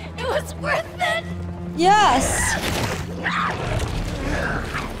person, it was worth it! Yes.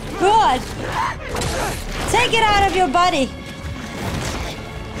 Good. Take it out of your body.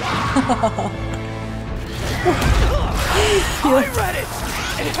 I read it!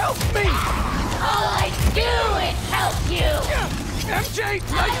 It helped me! All I do is help you! MJ,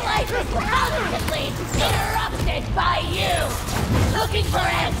 My life is constantly interrupted by you! Looking for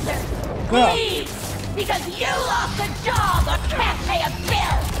answers! Girl. Please! Because you lost a job or can't pay a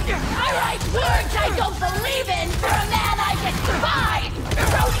bill! I write words I don't believe in for a man I despise!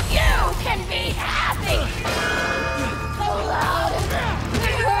 So you can be happy! So loud!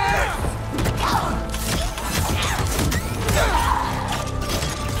 It hurts!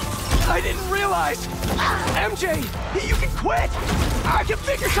 I didn't realize! MJ, you can quit! I can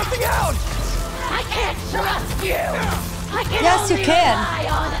figure something out! I can't trust you! I can Yes, you only can. rely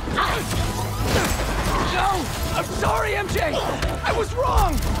on us! No! I'm sorry, MJ! I was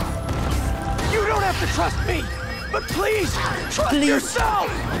wrong! You don't have to trust me! But please, trust yourself!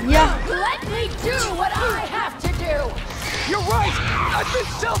 Yeah. Let me do what I have to do! You're right! I've been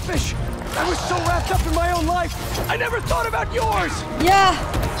selfish! I was so wrapped up in my own life, I never thought about yours! Yeah.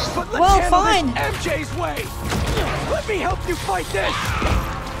 But let's Well, handle fine. this MJ's way! Let me help you fight this!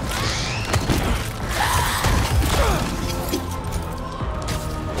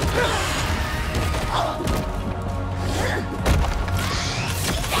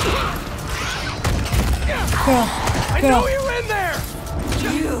 Girl. I know you're in there!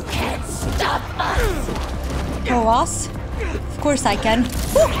 You can't stop us! Oh, us? Of course I can.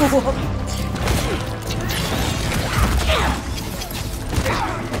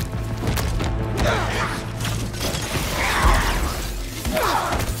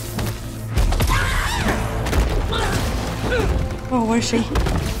 Oh, where's she?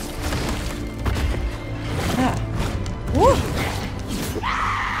 Ah. Woo.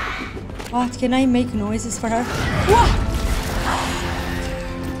 What? Can I make noises for her? Whoa.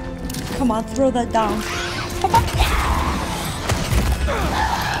 Come on, throw that down.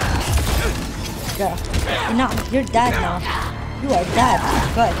 Girl, enough. You're dead now. You are dead.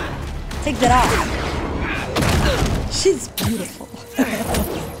 Good. Take that off. She's beautiful.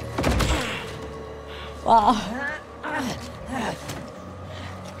 Wow.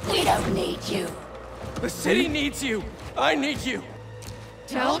 We don't need you. The city needs you. I need you.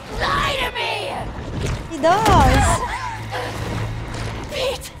 Don't lie to me! He does.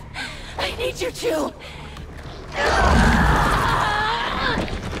 Pete, I need you too.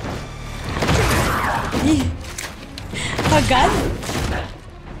 A gun?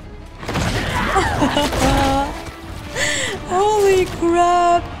 Holy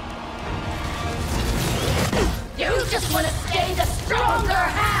crap. You just want to stay the stronger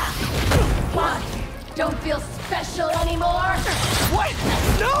half! Why? Don't feel special anymore? What?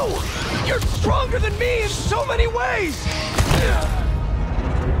 No! You're stronger than me in so many ways!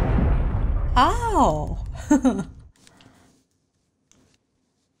 Ow.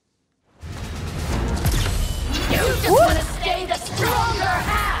 You just want to stay the stronger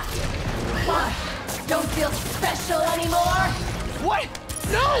half! Why? Don't feel special anymore? What?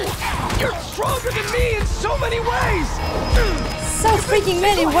 No! You're stronger than me in so many ways! So freaking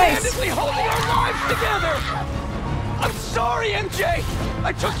many ways. Single-handedly holding our lives together! I'm sorry, MJ!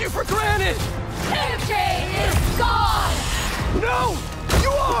 I took you for granted! MJ is gone! No!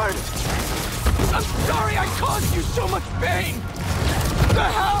 You aren't! I'm sorry I caused you so much pain! The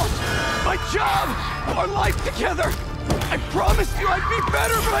house, my job, our life together! I promised you I'd be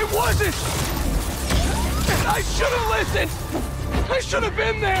better, but I wasn't! I should have listened! I should have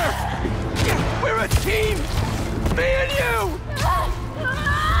been there! We're a team! Me and you!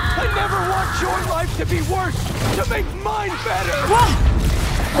 I never want your life to be worse, to make mine better!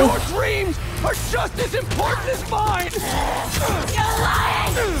 Your dreams are just as important as mine! You're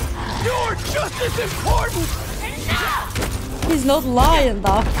lying! You're just as important! He's not lying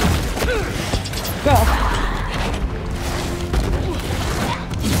though. Girl.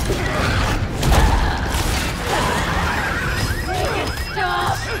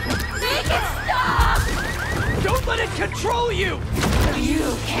 Stop! Make it stop! Don't let it control you!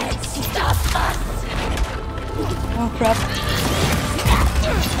 You can't stop us! Oh crap.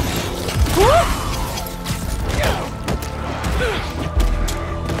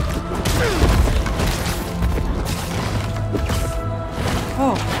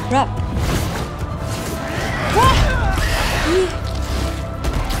 Oh crap.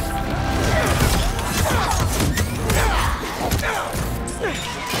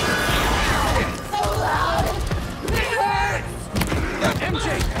 So loud! It hurts! MJ,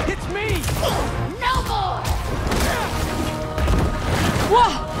 it's me! No more! Whoa!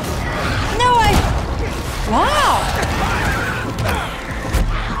 No way! Wow!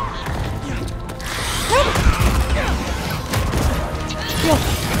 Yo.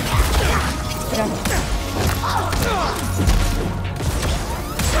 Get out.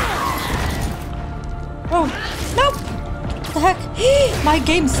 Oh, nope! What the heck? My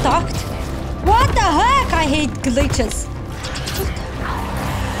game stopped. What the heck? I hate glitches.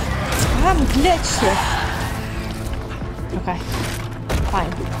 I'm glitched here. Okay.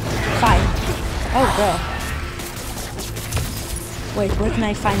 Fine. Fine. Oh, girl. Wait, where can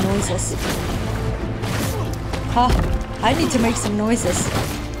I find noises? Huh? I need to make some noises.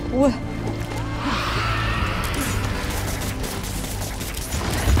 Ooh.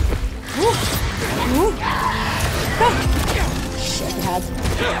 Ooh. Ooh. Ah. Shit, head.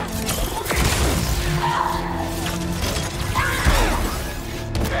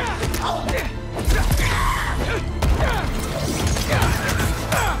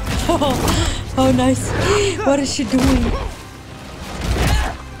 Oh Oh, nice. What is she doing?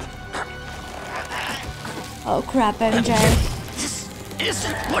 Oh crap, MJ. This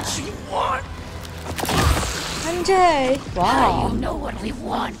isn't what you want. MJ. Wow. You know what we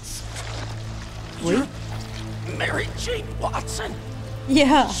want. You're Mary Jane Watson.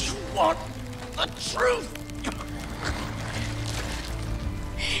 Yeah. You want the truth.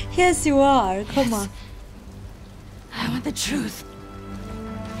 Yes, you are. Come on. I want the truth.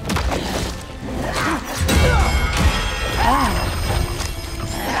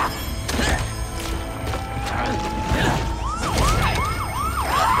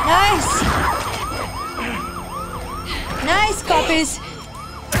 Nice. Nice copies.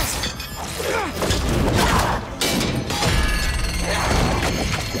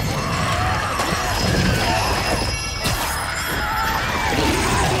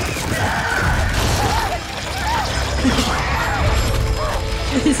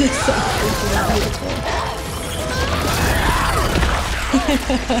 This is so freaking beautiful.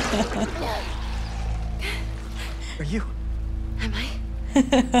 Are you? Am I?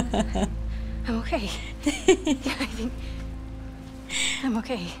 I'm okay. Yeah, I think I'm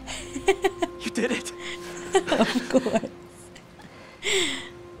okay. You did it. Of course.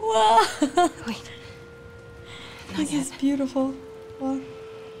 Wow. Wait. This is beautiful. Wow.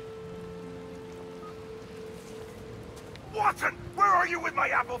 Watson, where are you with my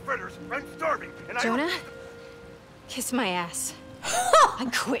apple fritters? I'm starving, and Jonah? I... Kiss my ass. I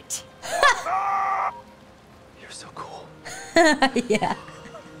quit. You're so cool. Yeah.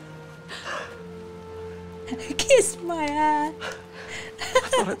 Kiss my ass. I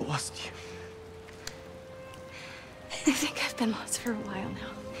thought I'd lost you. I think I've been lost for a while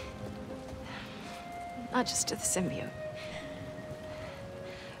now. Not just to the symbiote.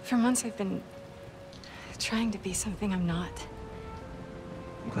 For months I've been trying to be something I'm not.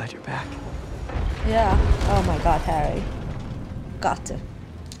 I'm glad you're back. Yeah. Oh my god, Harry. Got to.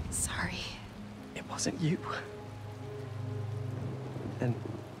 Sorry. It wasn't you. And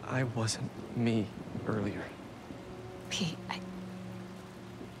I wasn't me earlier. Pete,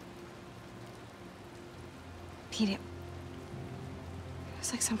 Pete, it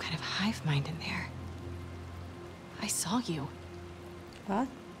was like some kind of hive mind in there. I saw you. What?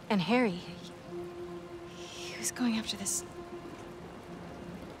 And Harry, he was going after this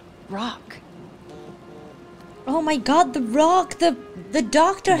rock. Oh my god, the rock the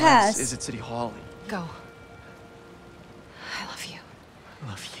doctor has. Is at City Hall. Go. I love you. I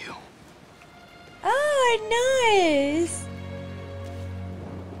love you. Oh, nice.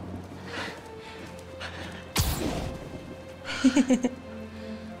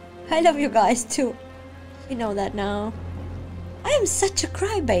 I love you guys too. You know that now. I am such a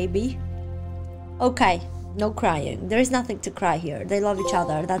crybaby. Okay, no crying. There is nothing to cry here. They love each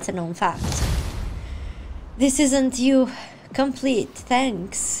other. That's a known fact. This isn't you complete.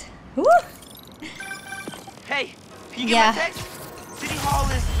 Thanks. Woo! Hey, can you get my text? City Hall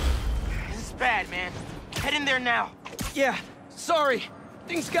is bad, man. Head in there now. Yeah, sorry.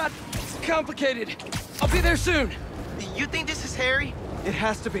 Things got complicated. I'll be there soon. You think this is Harry? It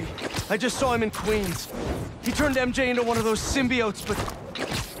has to be. I just saw him in Queens. He turned MJ into one of those symbiotes, but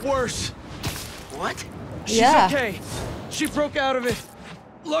worse. What? She's okay. She broke out of it.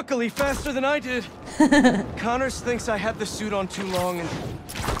 Luckily, faster than I did. Connors thinks I had the suit on too long, and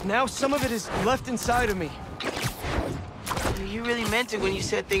now some of it is left inside of me. You really meant it when you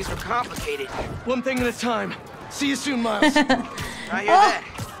said things were complicated. One thing at a time. See you soon, Miles. I hear that.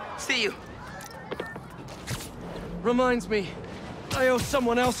 See you. Reminds me, I owe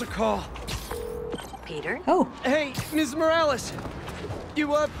someone else a call. Peter? Oh. Hey, Ms. Morales.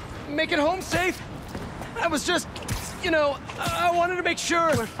 You, make it home safe? I was just, you know, I wanted to make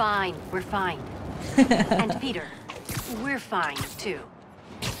sure. We're fine. We're fine. And Peter, we're fine, too.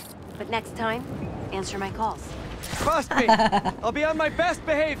 But next time, answer my calls. Trust me. I'll be on my best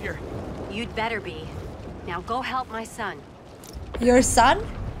behavior. You'd better be. Now go help my son. Your son?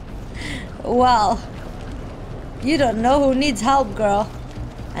 Well, you don't know who needs help, girl.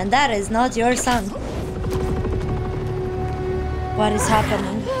 And that is not your son. What is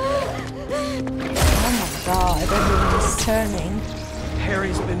happening? Oh my god, everyone is turning.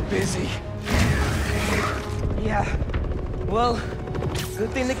 Harry's been busy. Yeah. Well,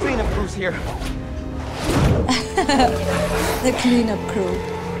 good thing the cleanup crew's here. The cleanup crew.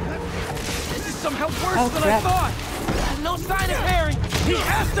 This is somehow worse than crap. I thought. No sign of Harry. He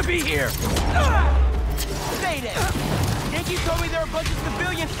has to be here. Stay there. Yankee told me there were a bunch of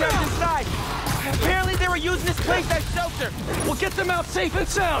civilians trapped inside. Apparently they were using this place as shelter. We'll get them out safe and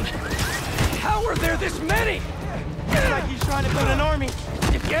sound. How are there this many? Looks like he's trying to build an army.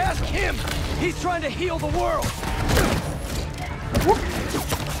 If you ask him, he's trying to heal the world.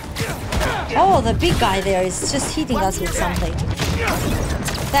 Oh, the big guy there is just hitting us with something.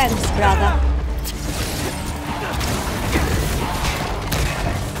 Thanks, brother.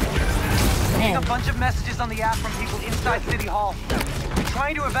 Getting a bunch of messages on the app from people inside City Hall. We're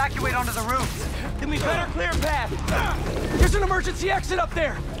trying to evacuate onto the roof. Then we better clear a path. There's an emergency exit up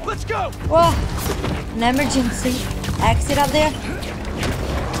there. Let's go. Whoa, an emergency exit up there.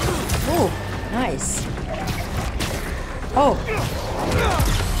 Ooh, nice. Oh.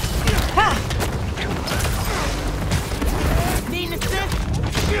 Ha! Need an assist?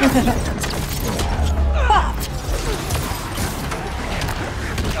 Ha!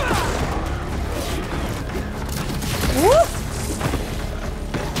 Woo!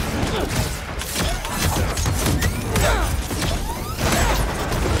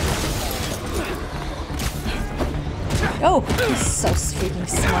 Oh, he's so freaking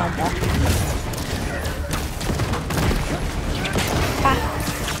smart though. Ah.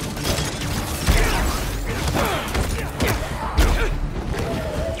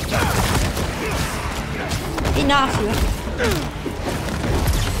 Enough, you.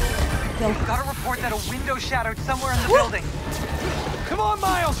 Go. Got a report that a window shattered somewhere in the building. Come on,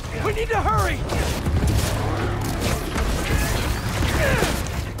 Miles. We need to hurry.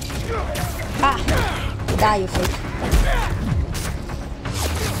 Ah. Die, you freak.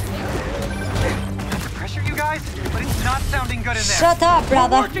 Pressure, you guys, but it's not sounding good in there. Shut up,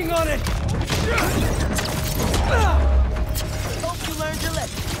 brother. We're working on it. Hope you learned your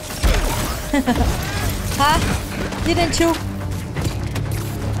lesson. Huh? Didn't you?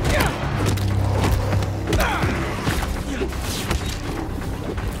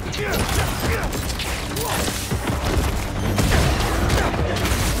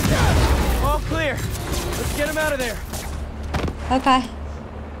 All clear. Let's get him out of there. Okay.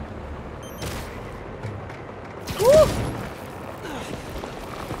 Woo!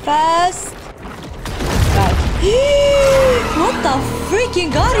 Fast. Right. What the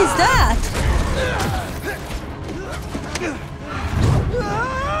freaking god is that?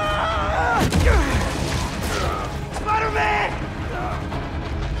 Spider-Man!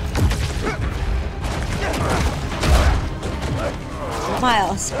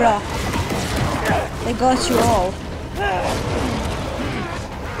 Miles, bro. They got you all.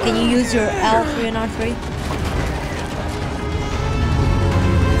 Can you use your L3 and R3?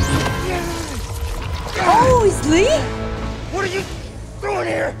 Oh, it's Lee? What are you doing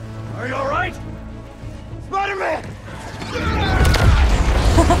here? Are you alright? Spider-Man!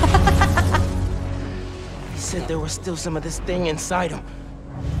 He said there was still some of this thing inside him.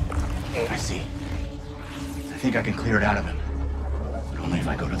 I see. I think I can clear it out of him. But only if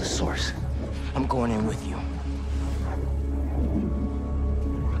I go to the source. I'm going in with you.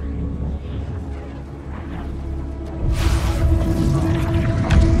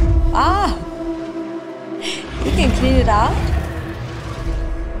 Ah! You can clean it out?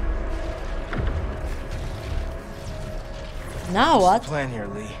 Now what? What's the plan here,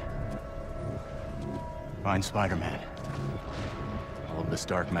 Lee? Find Spider-Man. All of this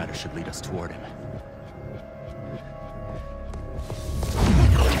dark matter should lead us toward him.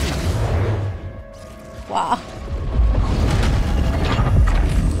 Wow.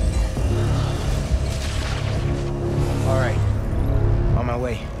 All right. On my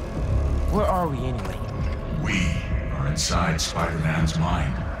way. Where are we anyway? We are inside Spider-Man's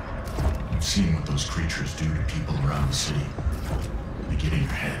mind. You've seen what those creatures do to people around the city. They get in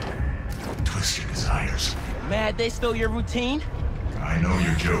your head, twist your desires. Mad they stole your routine? I know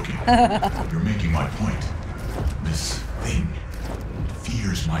you're joking. You're making my point. This thing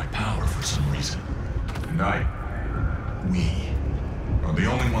fears my power for some reason. And we are the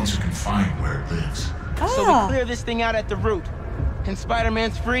only ones who can find where it lives. So we clear this thing out at the root. And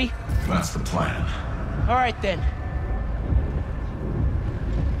Spider-Man's free? That's the plan. All right then.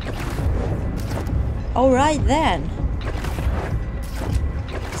 Alright then.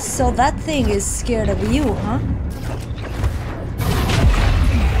 So that thing is scared of you, huh?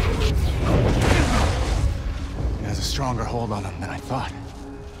 It has a stronger hold on him than I thought.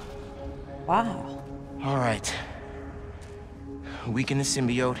 Wow. All right. Weaken the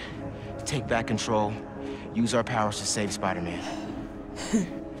symbiote, take back control, use our powers to save Spider-Man.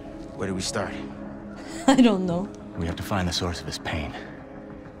 Where do we start? I don't know. We have to find the source of his pain.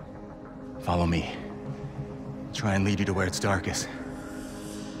 Follow me. Try and lead you to where it's darkest.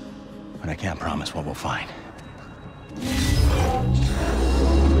 But I can't promise what we'll find.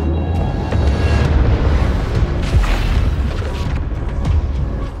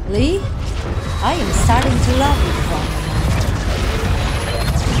 Lee, I am starting to love you, Frank.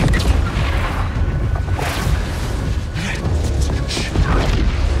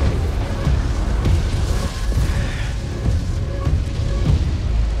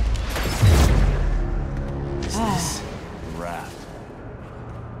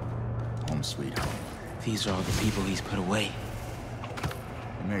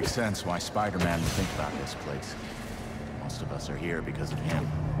 Makes sense why Spider-Man would think about this place. Most of us are here because of him.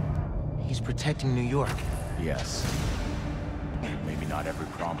 He's protecting New York. Yes. Maybe not every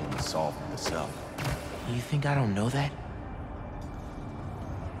problem is solved with the cell. You think I don't know that?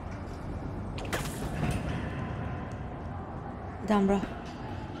 Damn, bro.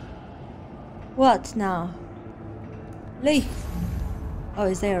 What now? Lee! Oh,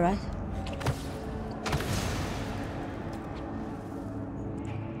 he's there, right?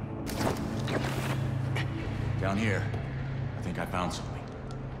 Down here. I think I found something.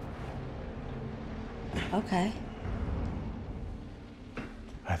 Okay.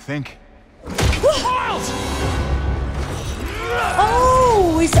 I think... Miles!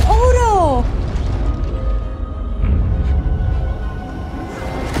 Oh, it's Otto!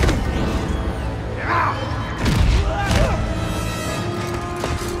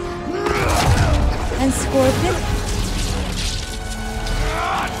 And Scorpion.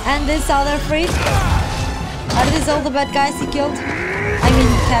 And this other freak. Are these all the bad guys he killed? I mean,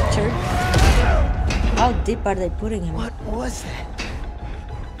 he captured. How deep are they putting him? What was that?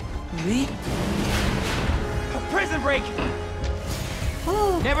 Me? A prison break!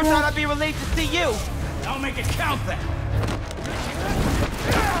 Oh, Never thought I'd be relieved to see you! I'll make it count then!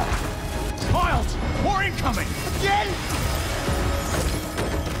 Miles! More incoming! Again?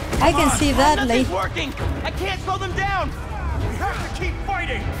 I can see that, Lee. Nothing's working! I can't slow them down! We have to keep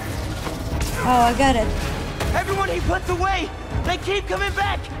fighting! Oh, I got it. Everyone he puts away! They keep coming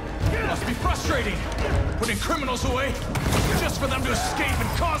back! It must be frustrating! Putting criminals away just for them to escape and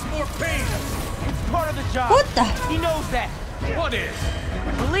cause more pain! It's part of the job! What the? He knows that! What is?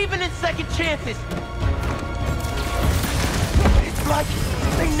 Believing in second chances! It's like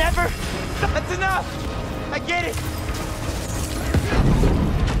they never... That's enough! I get it!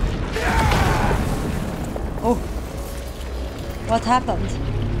 Oh. What happened?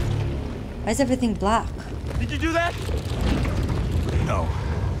 Why is everything black? Did you do that? No.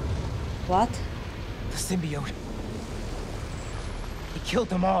 What? The symbiote. He killed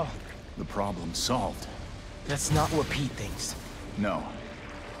them all. The problem's solved. That's not what Pete thinks. No.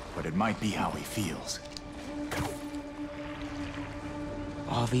 But it might be how he feels.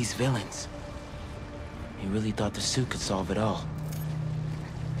 All these villains. He really thought the suit could solve it all.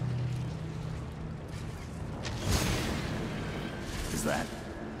 Is that...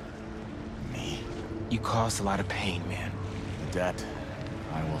 me? You caused a lot of pain, man. The debt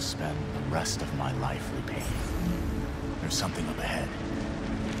I will spend the rest of my life repaying. There's something up ahead.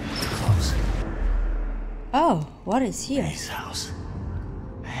 Close. Oh, what is here? May's house.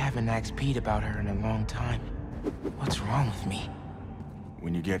 I haven't asked Pete about her in a long time. What's wrong with me?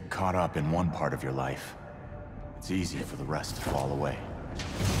 When you get caught up in one part of your life, it's easy for the rest to fall away.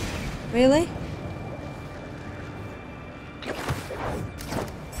 Really?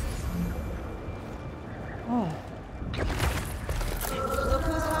 Oh. Look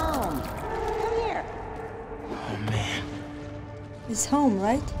who's home. Come here. Oh, man. It's home,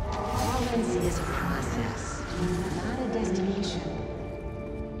 right? Balance is a process, not a destination.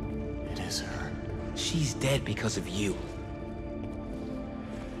 It is her. She's dead because of you.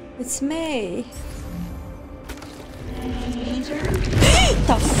 It's May. Peter?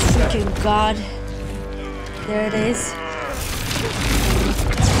 The freaking god. There it is.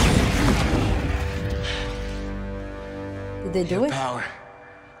 Did they do Your it? power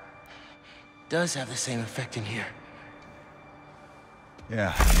does have the same effect in here.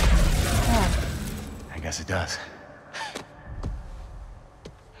 Yeah. Oh. I guess it does.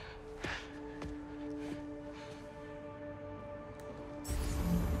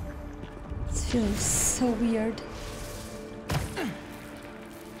 It feels so weird.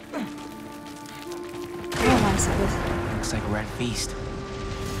 Where am I supposed to? Looks like we're at feast.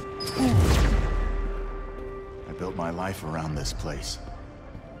 I built my life around this place.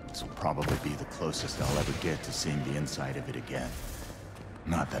 This will probably be the closest I'll ever get to seeing the inside of it again.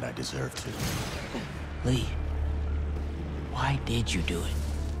 Not that I deserve to. Lee, why did you do it?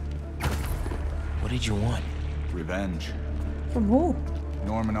 What did you want? Revenge. From who?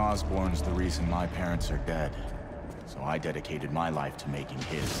 Norman Osborn's the reason my parents are dead. So I dedicated my life to making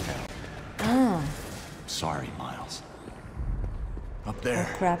his hell. Ah. Sorry, Miles. Up there.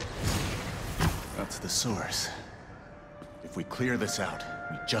 Oh, crap. That's the source. If we clear this out,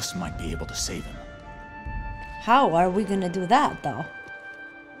 we just might be able to save him. How are we gonna do that, though?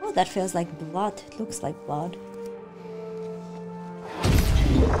 Oh, that feels like blood. It looks like blood.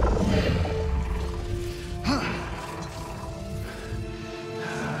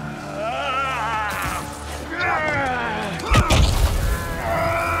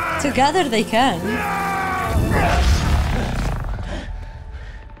 Together they can.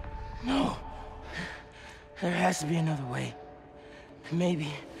 There has to be another way.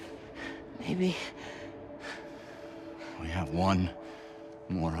 Maybe... We have one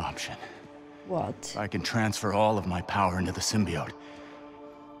more option. What? I can transfer all of my power into the symbiote.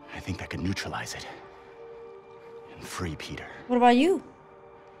 I think that could neutralize it. And free Peter. What about you?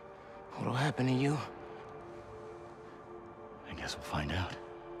 What'll happen to you? I guess we'll find out.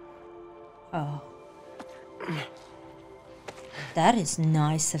 Oh. That is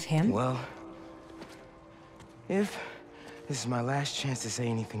nice of him. Well, if this is my last chance to say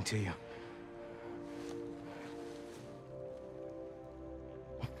anything to you,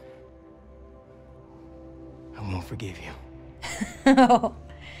 I won't forgive you.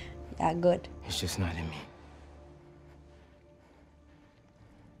 Yeah, good. It's just not in me.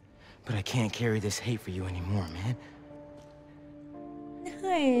 But I can't carry this hate for you anymore, man.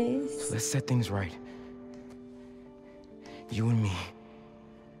 Nice. So let's set things right. You and me.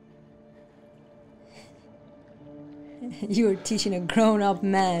 You're teaching a grown-up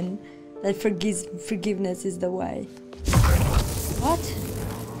man that forgiveness is the way. What?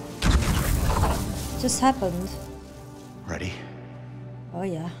 Just happened. Ready? Oh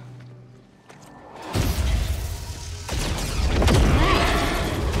yeah.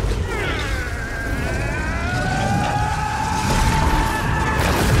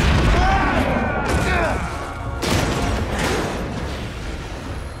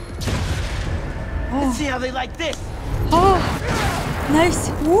 Let's see how they like this. Oh, nice.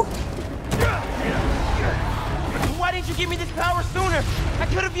 Woo. Why didn't you give me this power sooner? I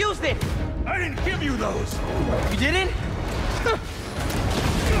could have used it. I didn't give you those. You didn't?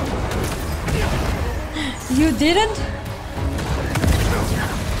 You didn't?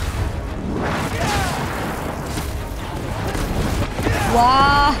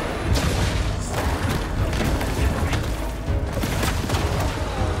 Wow.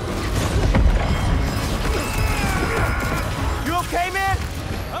 You okay, man?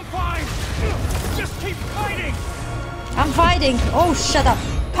 I'm fine. Just keep fighting. I'm fighting. Oh, shut up.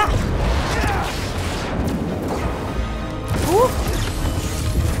 Ha. Ooh.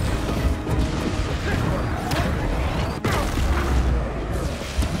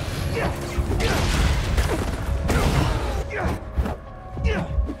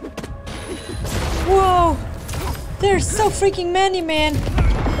 Whoa. There's so freaking many, man.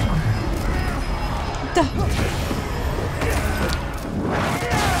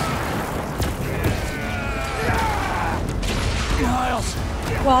 Miles.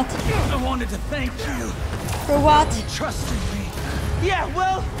 What? I wanted to thank you. For what? Trusting me. Yeah,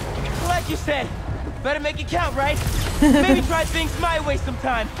 well, like you said, better make it count, right? Maybe try things my way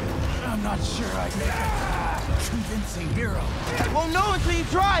sometime. I'm not sure I'd make a convincing hero. Won't know until you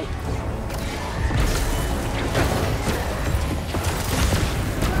try.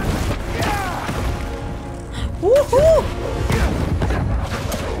 Woohoo!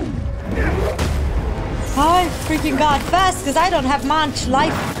 I freaking got fast because I don't have much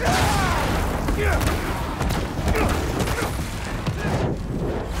life.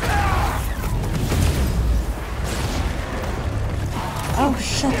 Oh,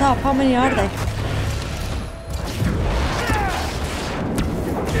 shut up. How many are they?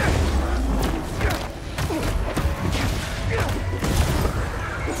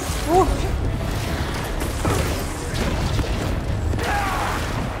 Ooh.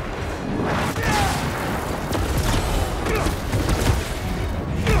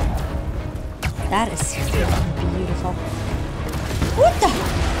 That is beautiful. What the?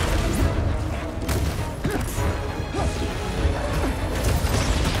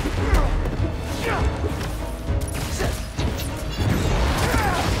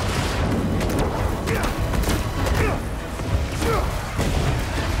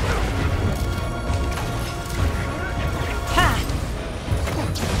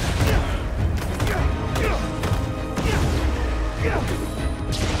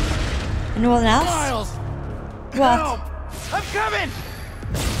 Anyone else? Miles! What? Help! I'm coming!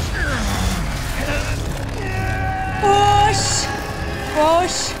 Push!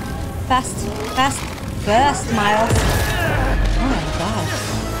 Push! Fast, fast, fast, Miles. Oh my god.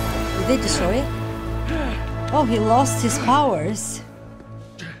 Did they destroy it? Oh, he lost his powers.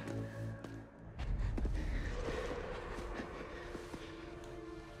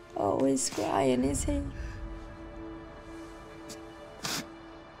 Oh, he's crying, is he?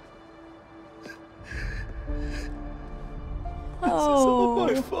 Oh. It's all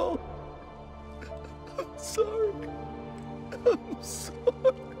my fault. I'm sorry. I'm sorry.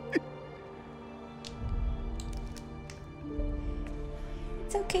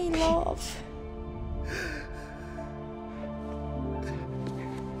 It's okay, love.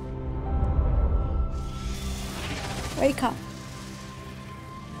 Wake up.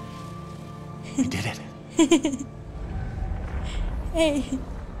 We did it. Hey.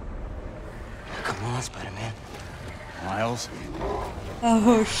 Come on, Spider-Man. Miles?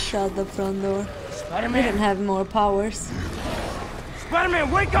 Oh, shut the front door. Spider-Man. We don't have more powers.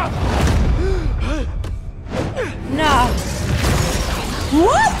 Spider-Man, wake up! No.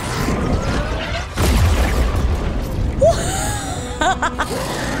 What?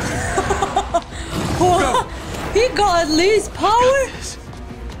 What? He got Lee's power?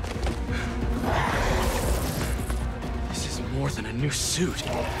 This is more than a new suit.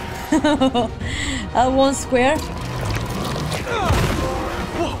 One square.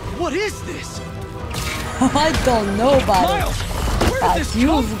 Whoa, what is this? I don't know about Miles, it. where did But this come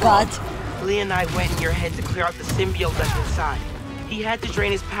you've from? got... Lee and I went in your head to clear out the symbiote that's inside. He had to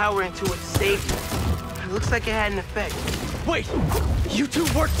drain his power into it to save you. It looks like it had an effect. Wait, you two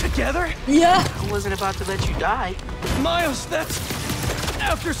worked together? Yeah. I wasn't about to let you die. Miles, that's...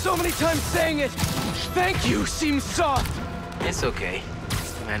 After so many times saying it, thank you seems soft. It's okay.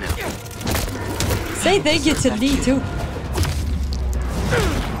 I know. Say thank you to Lee too.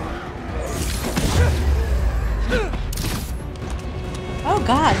 Oh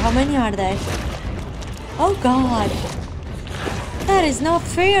god, how many are there? Oh god. That is not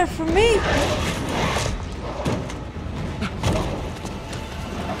fair for me.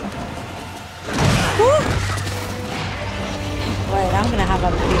 Woo. Wait, I'm gonna have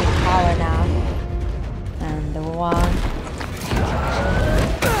a big power now. And the one.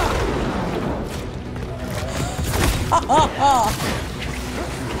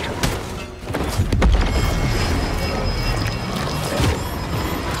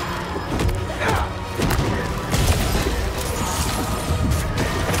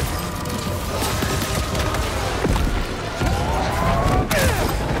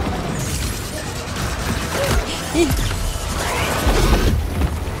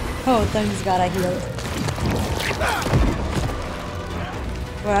 Oh, thanks God I healed.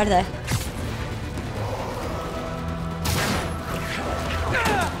 Where are they?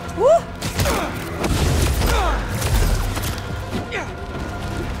 Woo!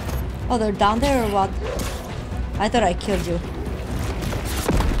 Oh, they're down there or what? I thought I killed you.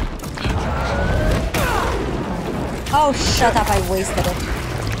 Oh, shut up, I wasted it.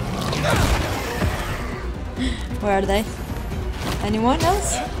 Where are they? Anyone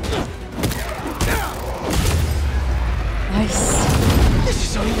else? Nice. This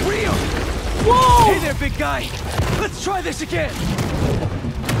is unreal! Whoa! Hey there, big guy! Let's try this again!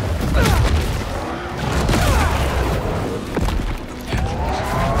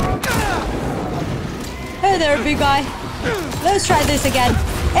 Hey there, big guy. Let's try this again.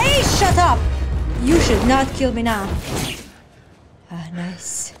 Hey, shut up! You should not kill me now. Ah,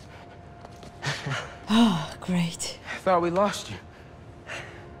 nice. Oh, great. I thought we lost you.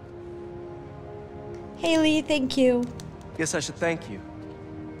 Haley, thank you. Guess I should thank you.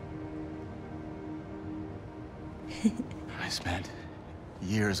 I spent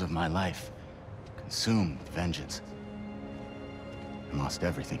years of my life consumed with vengeance and lost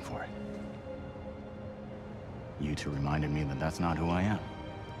everything for it. You two reminded me that that's not who I am.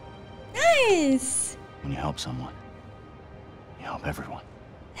 Nice. When you help someone, you help everyone.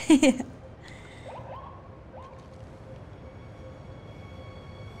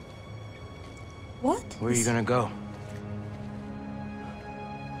 What? Where are you gonna go?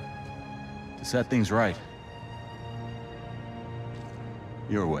 To set things right.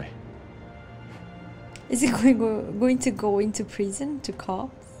 Your way. Is he going to go into prison to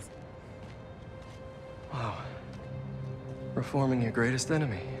cops? Wow. Reforming your greatest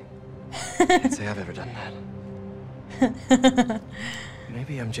enemy. Can't say I've ever done that.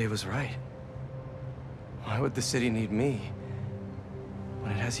 Maybe MJ was right. Why would the city need me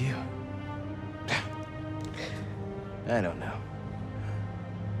when it has you? I don't know.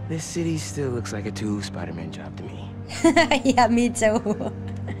 This city still looks like a Spider-Man job to me. Yeah, me too.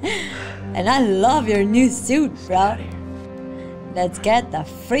 And I love your new suit, bro. Let's get the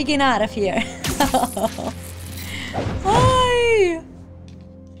freaking out of here. Hi!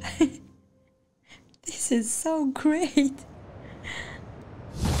 This is so great.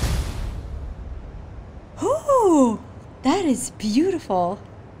 Oh, that is beautiful.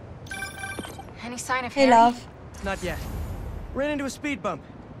 Any sign of Hey, Harry? love. Not yet. Ran into a speed bump.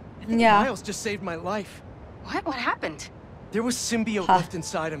 I think Yeah. Miles just saved my life. What? What happened? There was symbiote left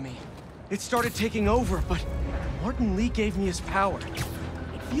inside of me. It started taking over, but Martin Lee gave me his power.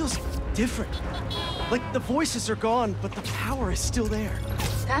 It feels different. Like the voices are gone, but the power is still there.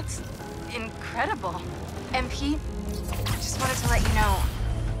 That's incredible. MP, just wanted to let you know.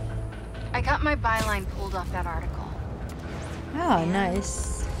 I got my byline pulled off that article. Oh,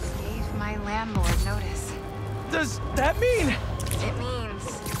 nice. Gave my landlord notice. Does that mean? It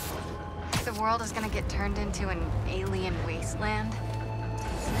means the world is gonna get turned into an alien wasteland.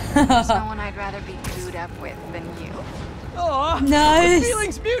 There's no one I'd rather be glued up with than you. Oh, nice. The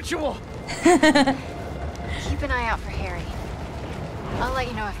feeling's mutual. Keep an eye out for Harry. I'll let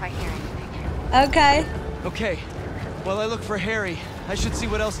you know if I hear anything. Okay. Okay. While I look for Harry, I should see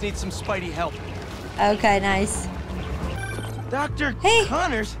what else needs some Spidey help. Okay, nice. Dr. Hey.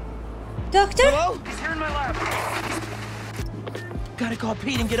 Connors? Doctor? Hello? He's here in my lab. Gotta call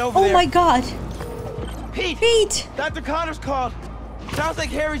Pete and get over Oh there. my god. Pete! Pete! Dr. Connors called. Sounds like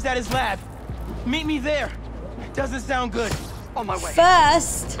Harry's at his lab. Meet me there. Doesn't sound good. On my way.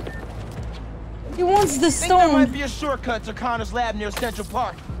 Fast! He wants the I think there might stone. be a shortcut to Connors' lab near Central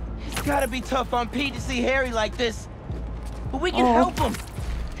Park. It's gotta be tough on Pete to see Harry like this. But we can help him.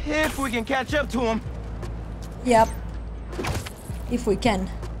 If we can catch up to him. Yep. If we can.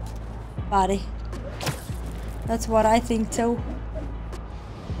 Buddy. That's what I think too.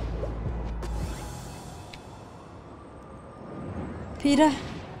 Peter.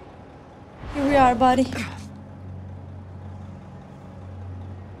 Here we are, buddy.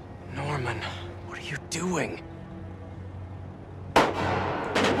 Norman, what are you doing?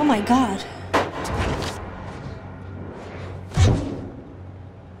 Oh my god.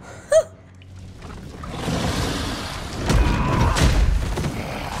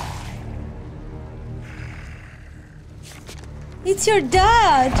 It's your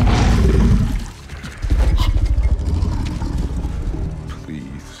dad!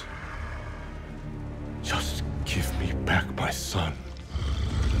 Please. Just give me back my son.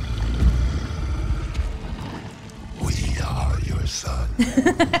 We are your son.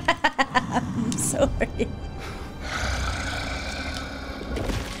 I'm sorry.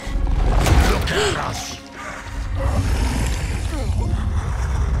 Look at us.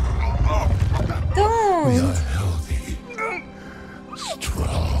 Don't! We are healthy.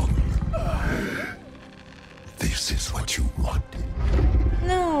 Strong. This is what you wanted.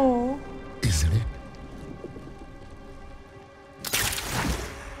 No. Isn't it?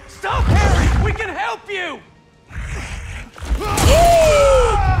 Stop, Harry! We can help you!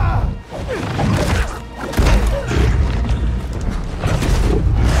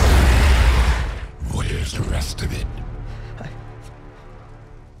 Where's the rest of it?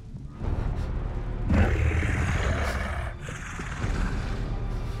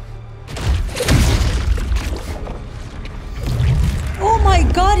 Oh my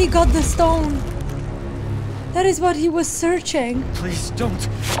god, he got the stone! That is what he was searching. Please don't.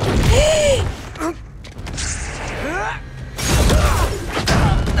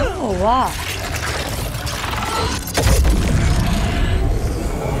 Oh wow.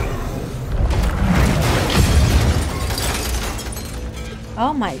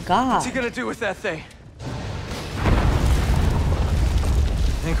 Oh my god. What's he gonna do with that thing? I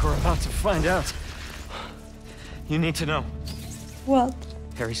think we're about to find out. You need to know. What?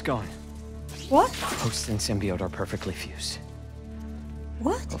 Harry's gone. What? Host and symbiote are perfectly fused.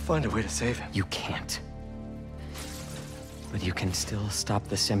 What? I'll find a way to save him. You can't. But you can still stop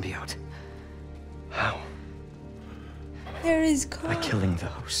the symbiote. How? There is By God. killing the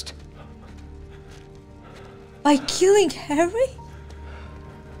host. By killing Harry?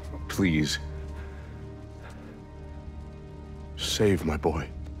 Please. Save my boy.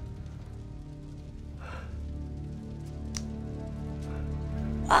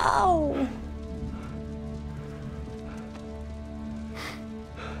 Wow.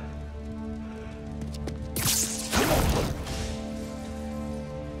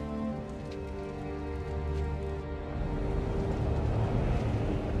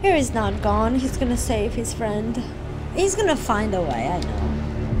 Harry's not gone. He's gonna save his friend. He's gonna find a way, I know.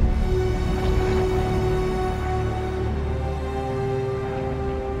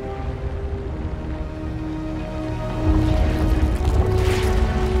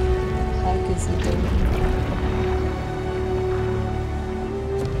 What the heck is he doing?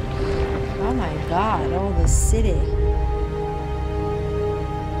 Oh my god, all the city.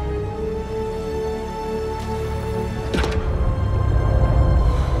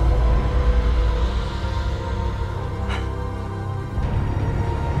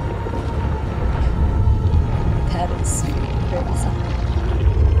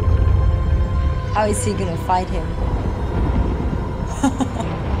 How is he gonna fight him?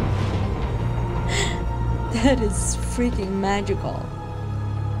 That is freaking magical.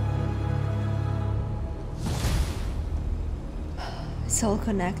 It's all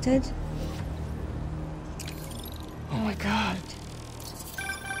connected. Oh my god.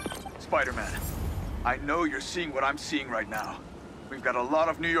 Spider-Man, I know you're seeing what I'm seeing right now. We've got a lot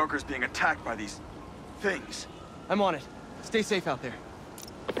of New Yorkers being attacked by these things. I'm on it. Stay safe out there.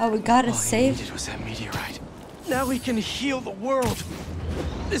 Oh, we gotta All he save. needed was that meteorite. Now we can heal the world.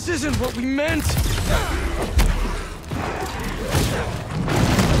 This isn't what we meant.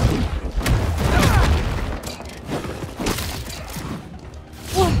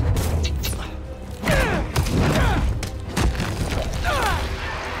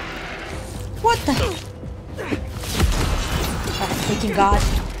 What the? Oh, freaking God.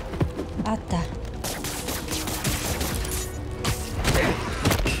 What the?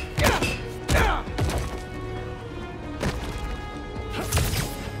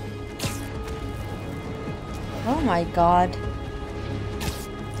 Oh my God.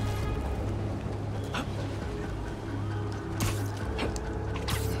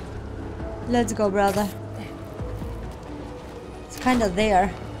 Let's go, brother. It's kind of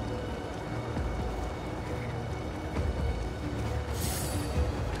there.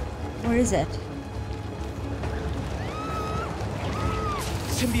 Where is it?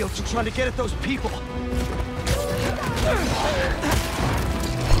 Symbiotes are trying to get at those people.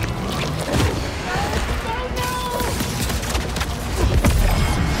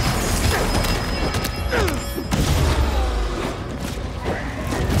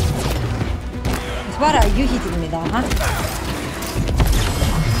 What are you hitting me though, huh?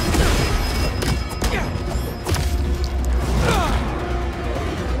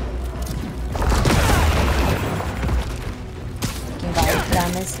 Fucking God,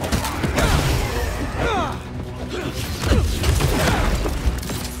 damage.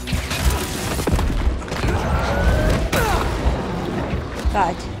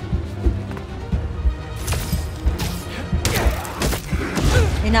 God.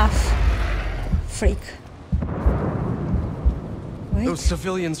 Enough. Freak. Wait. Those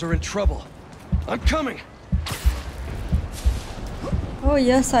civilians are in trouble. I'm coming. Oh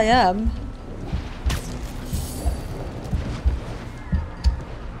yes, I am.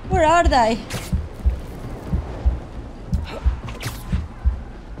 Where are they?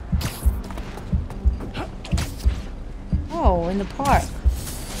 Oh, in the park.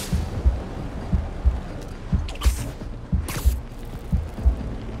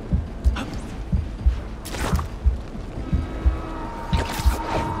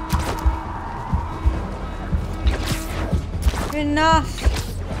 Enough.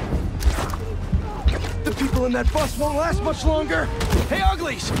 The people in that bus won't last much longer. Hey,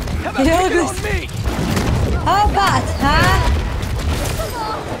 uglies! How about Hey, taking uglies. on me? How about, huh?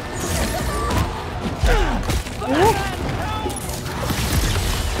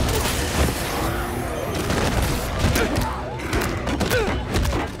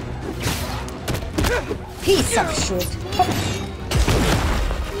 Piece of shit.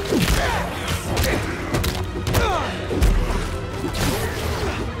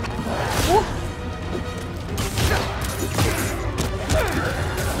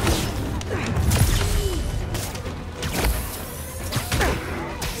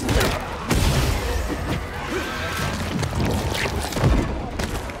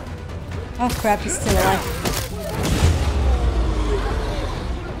 Oh crap, he's still alive.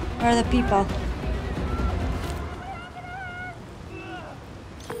 Where are the people?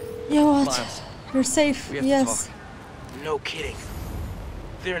 Yeah, what? Miles, You're safe, we have to yes. talk. No kidding.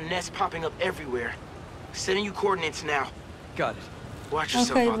 There are nests popping up everywhere. Sending you coordinates now. Got it. Watch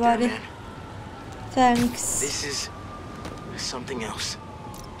yourself Okay, out buddy. there, man. Thanks. This is something else.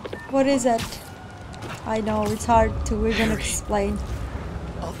 What is it? I know, it's hard to even Harry. explain.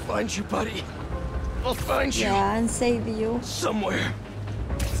 I'll find you, buddy. I'll find you. Yeah, and save you. Somewhere.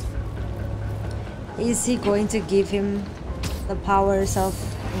 Is he going to give him the powers of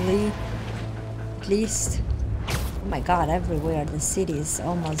Lee? At least? Oh my God, everywhere. The city is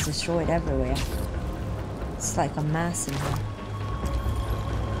almost destroyed everywhere. It's like a mass in here.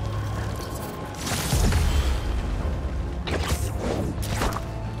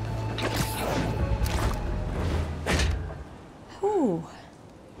 Ooh.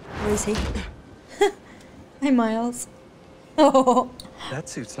 Where is he? Hi, Miles. Oh. That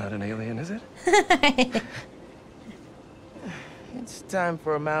suit's not an alien, is it? It's time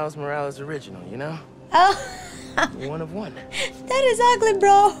for a Miles Morales original, you know? Oh. One of one. That is ugly,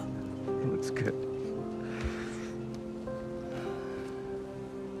 bro. It looks good.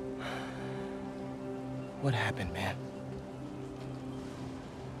 What happened, man?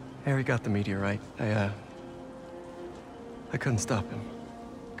 Harry got the meteorite. I couldn't stop him.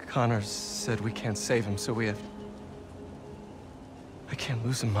 Connor said we can't save him, so we have... I can't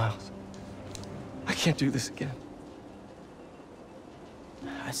lose him, Miles. I can't do this again.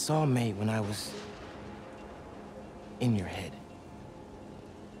 I saw May when I was in your head.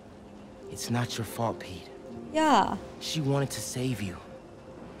 It's not your fault, Pete. Yeah. She wanted to save you.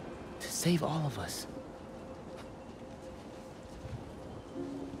 To save all of us.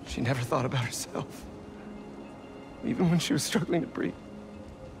 She never thought about herself. Even when she was struggling to breathe.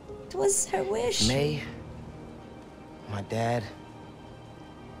 It was her wish. May, my dad,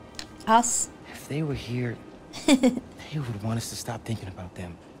 us. If they were here, they would want us to stop thinking about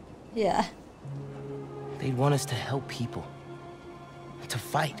them. Yeah. They'd want us to help people. To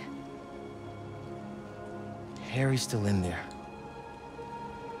fight. Harry's still in there.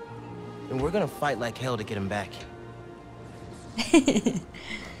 And we're gonna fight like hell to get him back.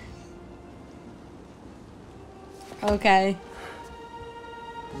 Okay.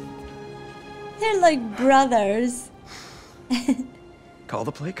 They're like brothers. Call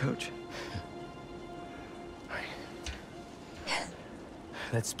the play, coach.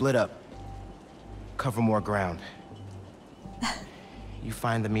 Let's split up. Cover more ground. You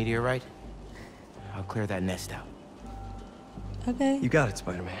find the meteorite, I'll clear that nest out. Okay. You got it,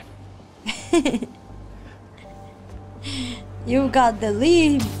 Spider-Man. You got the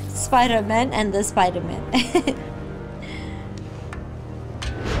lead Spider-Man and the Spider-Man.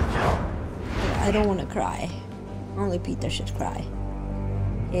 I don't want to cry. Only Peter should cry.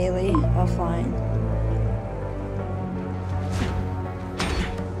 Haley, oh fine.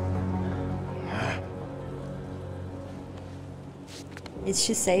 Is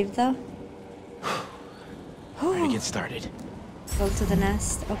she saved though? Ready to get started. Go to the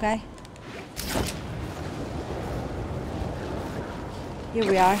nest, okay. Here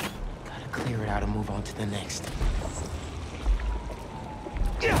we are. Gotta clear it out and move on to the next.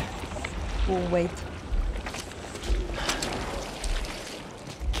 Oh, wait.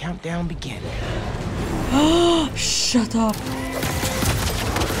 Countdown begin. Shut up.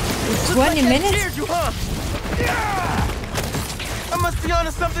 20 minutes? Scared you, huh? I must be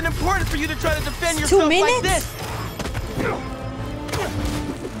onto something important for you to try to defend yourself 2 minutes? like this.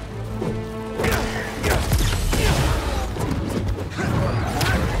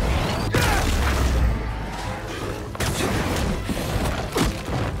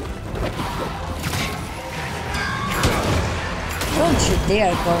 Don't you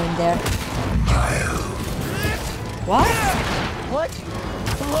dare go in there. What? What?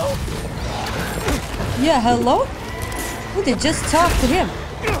 Hello? Yeah, hello? We did just talk to him.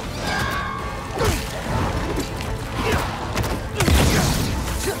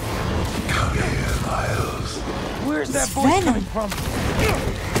 Come here, Miles. Where's that It's voice Venom. coming from?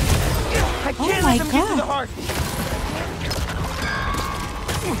 I can't my let them get to God. the heart.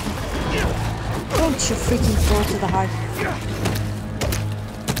 Don't you freaking go to the heart.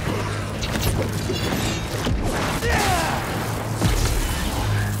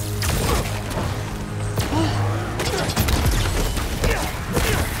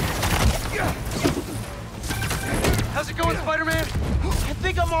 How's it going, Spider-Man? I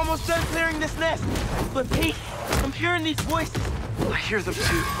think I'm almost done clearing this nest. But Pete, I'm hearing these voices. I hear them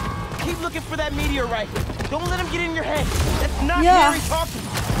too. Keep looking for that meteorite. Don't let him get in your head. That's not Yeah. Harry talking.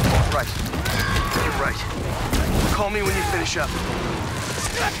 Right. You're right. Call me when you finish up.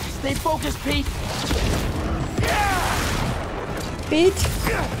 Stay focused, Pete. Pete,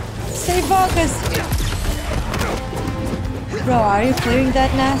 stay focused. Bro, are you clearing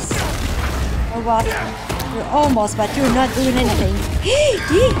that nest? Or what? You're almost, but you're not doing anything.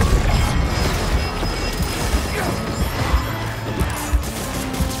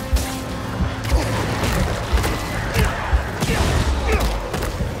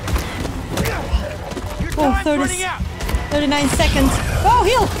 Oh, 39 seconds. Oh,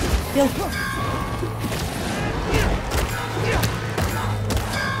 heal! Heal.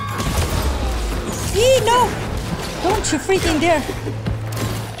 No! Don't you freaking dare!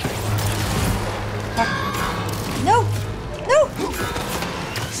 No! No!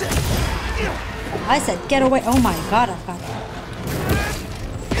 I said get away. Oh my god, I've got it.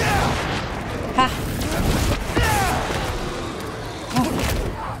 Ha!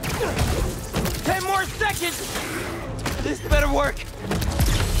 10 more seconds. This better work.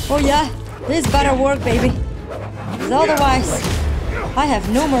 Oh yeah, this better work, baby. 'Cause otherwise, I have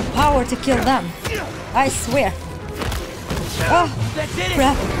no more power to kill them. I swear. Oh, That did it.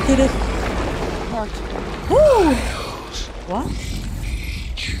 crap, did it. Woo! What?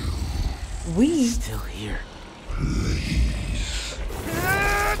 We? Still here. Please,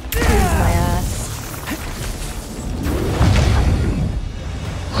 my ass.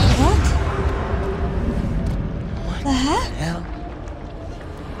 What? The heck? Hell?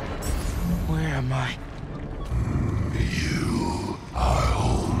 Where am I? You are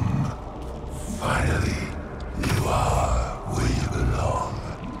home. Finally, you are.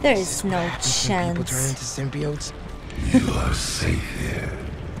 There is no chance. People turn into symbiotes. You are safe here.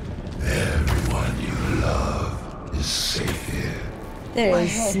 Everyone you love is safe here. There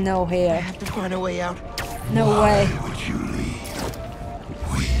is no hair. I have to find a way out. No way. Why would you leave?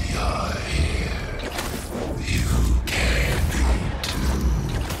 We are here. You can leave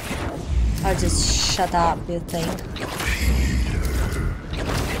too. I'll just shut up, you think?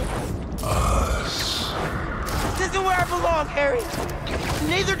 Us. This isn't where I belong, Harry.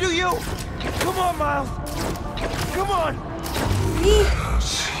 Neither do you. Come on, Miles. Come on.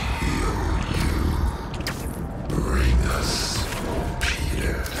 Us heal you. Bring us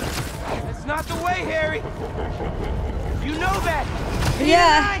Peter. It's not the way, Harry. You know that.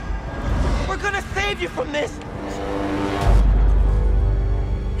 Yeah. We're gonna save you from this.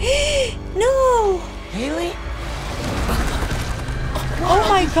 No. Haley? Oh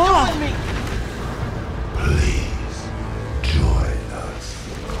my god. Please join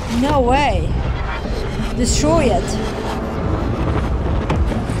us. No way. Destroy it.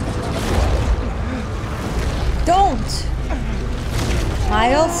 Don't.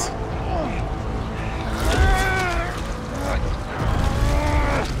 Miles.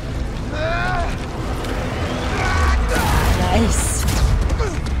 Nice.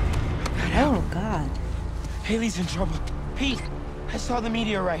 Oh god. Haley's in trouble. Pete, I saw the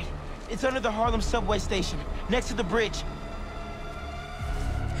meteorite. It's under the Harlem subway station, next to the bridge.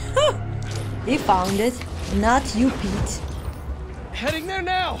 He found it. Not you, Pete. Heading there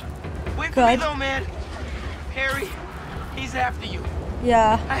now. Wait for me though, man. Harry, he's after you.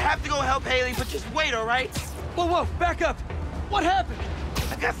 Yeah. I have to go help Haley, but just wait, all right? Whoa, whoa, back up. What happened?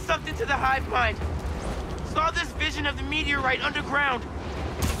 I got sucked into the hive mind. Saw this vision of the meteorite underground.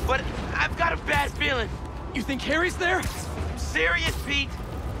 But I've got a bad feeling. You think Harry's there? I'm serious, Pete.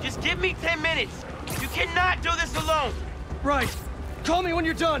 Just give me 10 minutes. You cannot do this alone. Right. Call me when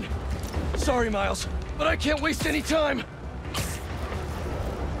you're done. Sorry, Miles, but I can't waste any time.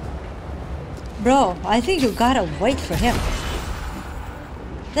 Bro, I think you gotta wait for him.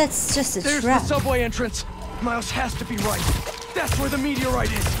 That's just a There's trap. the subway entrance. Miles has to be right. That's where the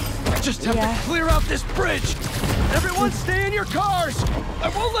meteorite is. I just have to clear out this bridge. Everyone stay in your cars. I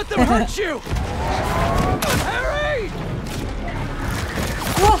won't let them hurt you. Harry!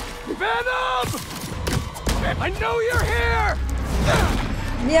 Venom! I know you're here!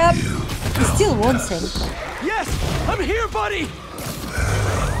 Yep. He still wants him. Yes, I'm here, buddy!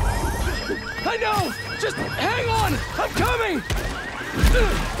 I know! Just hang on! I'm coming!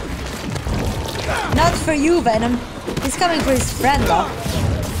 Not for you, Venom. He's coming for his friend, though.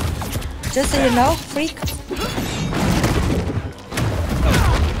 Just so you know, freak.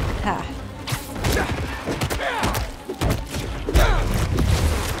 Ha.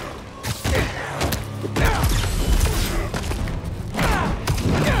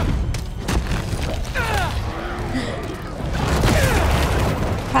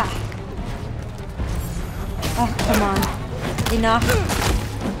 Ha. Oh, come on. Enough.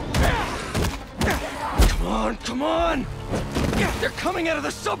 Come on, come on! They're coming out of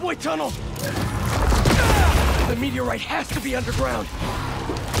the subway tunnel! The meteorite has to be underground!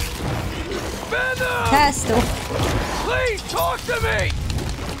 Venom! Has to. Please talk to me!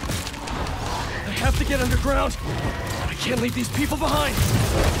 I have to get underground, but I can't leave these people behind!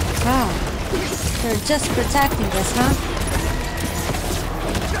 Wow. They're just protecting us, huh?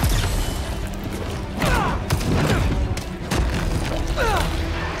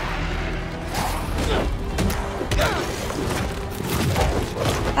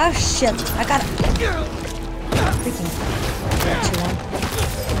 Oh shit, I gotta freaking get you one.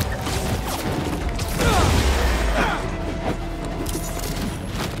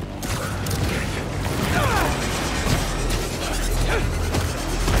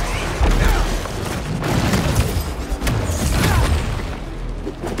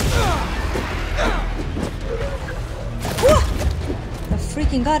 The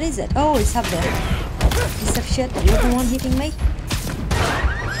freaking god is it? Oh, it's up there. Piece of shit, you're the one hitting me?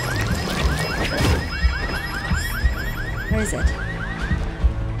 Where is it?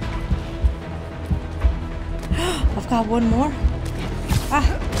 I've got one more. Ah,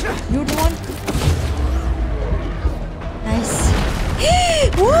 you're the one? Nice.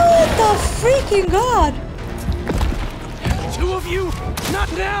 What the freaking god? Two of you?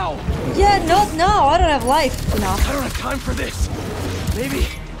 Not now! Yeah, not now. I don't have life enough. I don't have time for this. Maybe.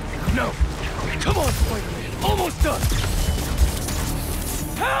 No. Come on, Spider-Man. Almost done.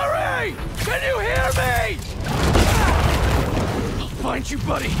 Harry! Can you hear me? I'll find you,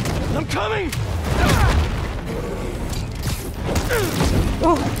 buddy. I'm coming.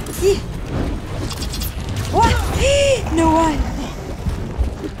 Oh, yeah. What? No way.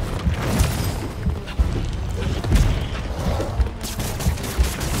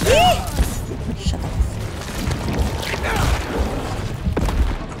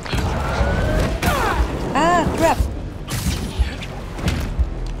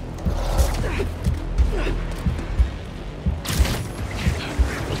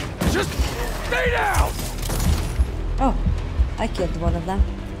 them.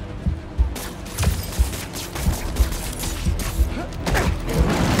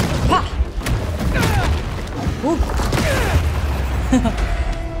 Ha! Ooh.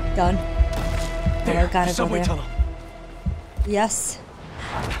 Done. Oh, I gotta go there. Tunnel. Yes.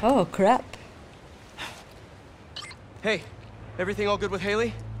 Oh, crap. Hey, everything all good with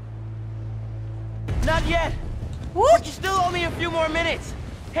Haley? Not yet. What? But you still owe me a few more minutes.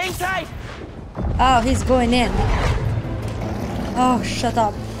 Hang tight. Oh, he's going in. Oh, shut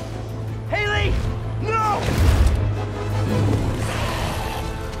up. Haley! No!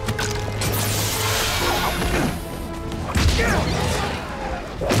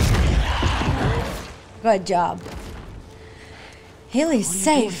 Good job. Haley's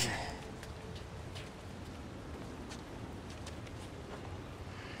safe.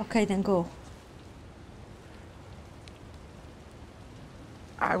 Okay, then go.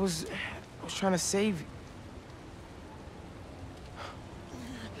 I was trying to save you.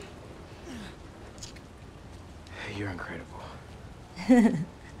 You're incredible.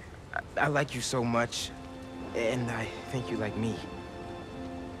 I like you so much, and I think you like me.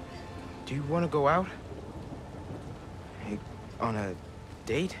 Do you want to go out? Hey, on a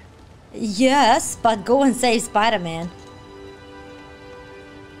date? Yes, but go and save Spider-Man.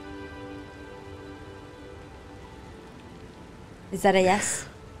 Is that a yes?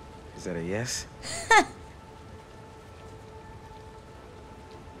 Is that a yes?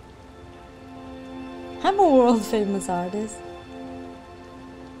 I'm a world famous artist.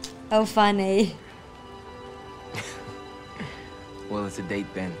 Oh, funny. Well, it's a date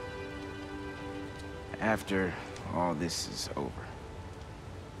then. After all this is over.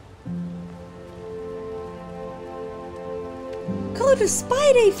 Go to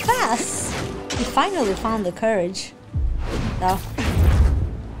Spidey fast! He finally found the courage. Though.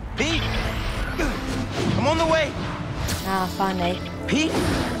 Pete! I'm on the way! Ah, funny. Pete?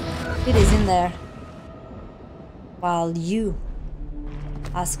 Pete is in there. While you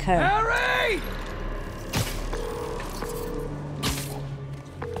ask her. Harry!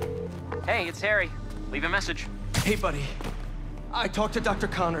 Hey, it's Harry. Leave a message. Hey, buddy. I talked to Dr.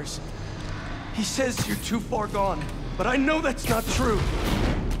 Connors. He says you're too far gone, but I know that's not true.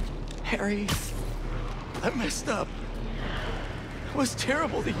 Harry, I messed up. I was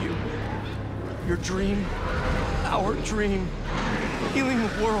terrible to you. Your dream, our dream, healing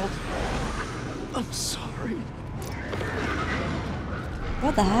the world. I'm sorry.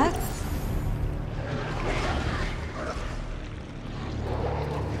 What the heck?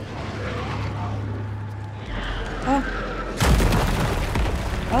 Oh.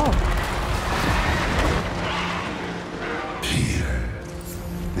 Oh. Peter,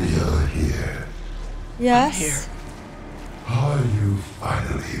 you're here. Yes. I'm here. Are you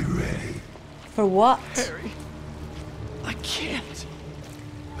finally ready? For what? Harry, I can't.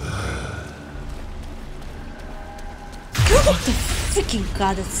 What the freaking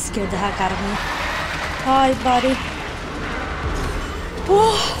god, that scared the heck out of me. Hi, buddy.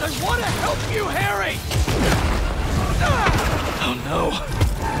 Oh. I want to help you, Harry! Oh no.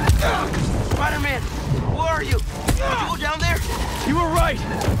 Spider-Man, where are you? Did you go down there? You were right.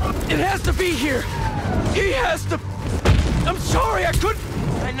 It has to be here. He has to... I'm sorry, I couldn't...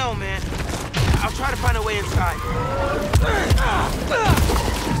 I know, man. I'll try to find a way inside.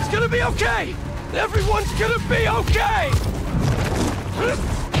 It's gonna be okay! Everyone's gonna be okay!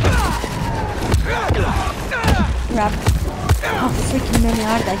 Crap. How freaking many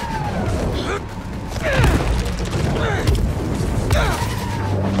are they?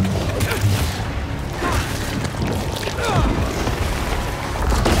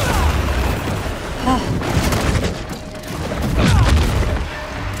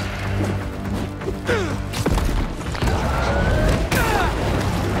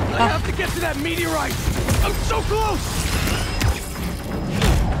 I have to get to that meteorite! I'm so close!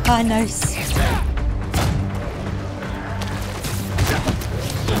 Ah, nice.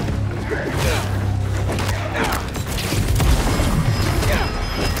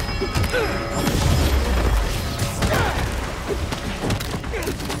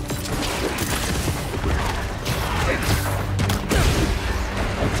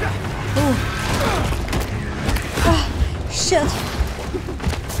 Shit.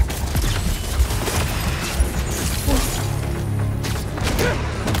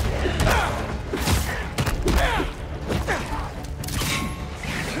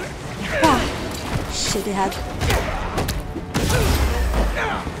 Shitty head.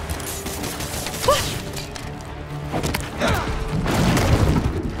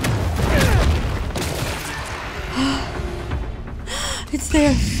 It's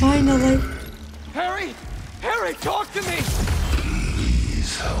there, finally. Harry! Harry, talk to me!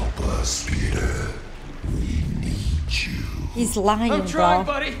 us, Peter. We need you. He's lying, I'm trying,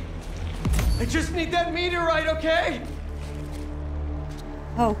 bro. buddy. I just need that meteorite, okay?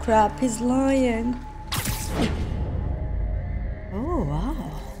 Oh crap, he's lying. Oh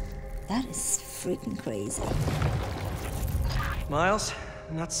wow. That is freaking crazy. Miles,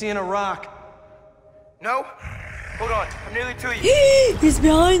 I'm not seeing a rock. No? Hold on, I'm nearly to you. He's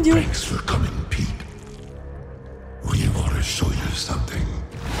behind you. Thanks for coming, Pete. We want to show you something.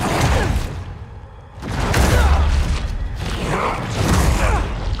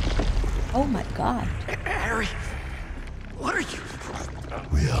 Oh my god. Harry, what are you?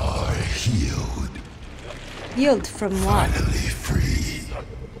 We are healed. Healed from what? Finally free.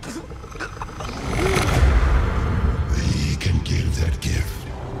 We can give that gift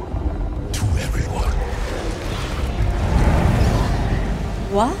to everyone.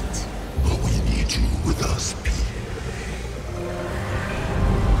 What? But we need you with us, Pete.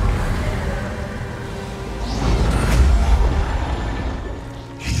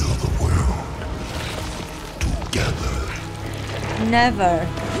 Heal the world. Together. Never.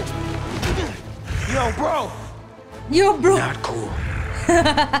 Yo, bro! Yo, bro. Not cool.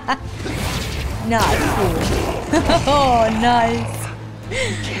 Not cool. Oh, nice.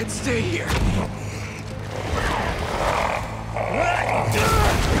 Can't stay here.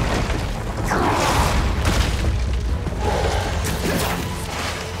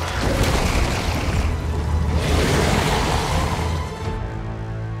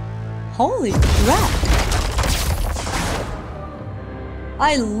 Holy crap.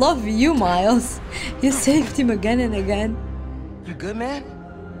 I love you, Miles. You saved him again and again. You good, man?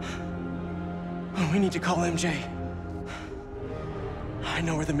 Oh, we need to call MJ. I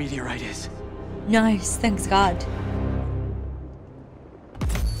know where the meteorite is. Nice, thanks God.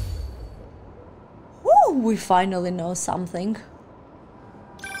 Woo, we finally know something.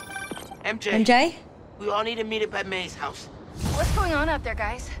 MJ. MJ? We all need to meet up at May's house. What's going on out there,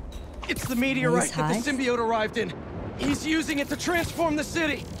 guys? It's the meteorite that the hive? symbiote arrived in. He's using it to transform the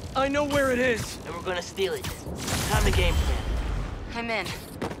city. I know where it is. And we're gonna steal it. Time the game plan. I'm in.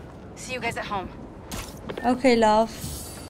 See you guys at home. Okay, love.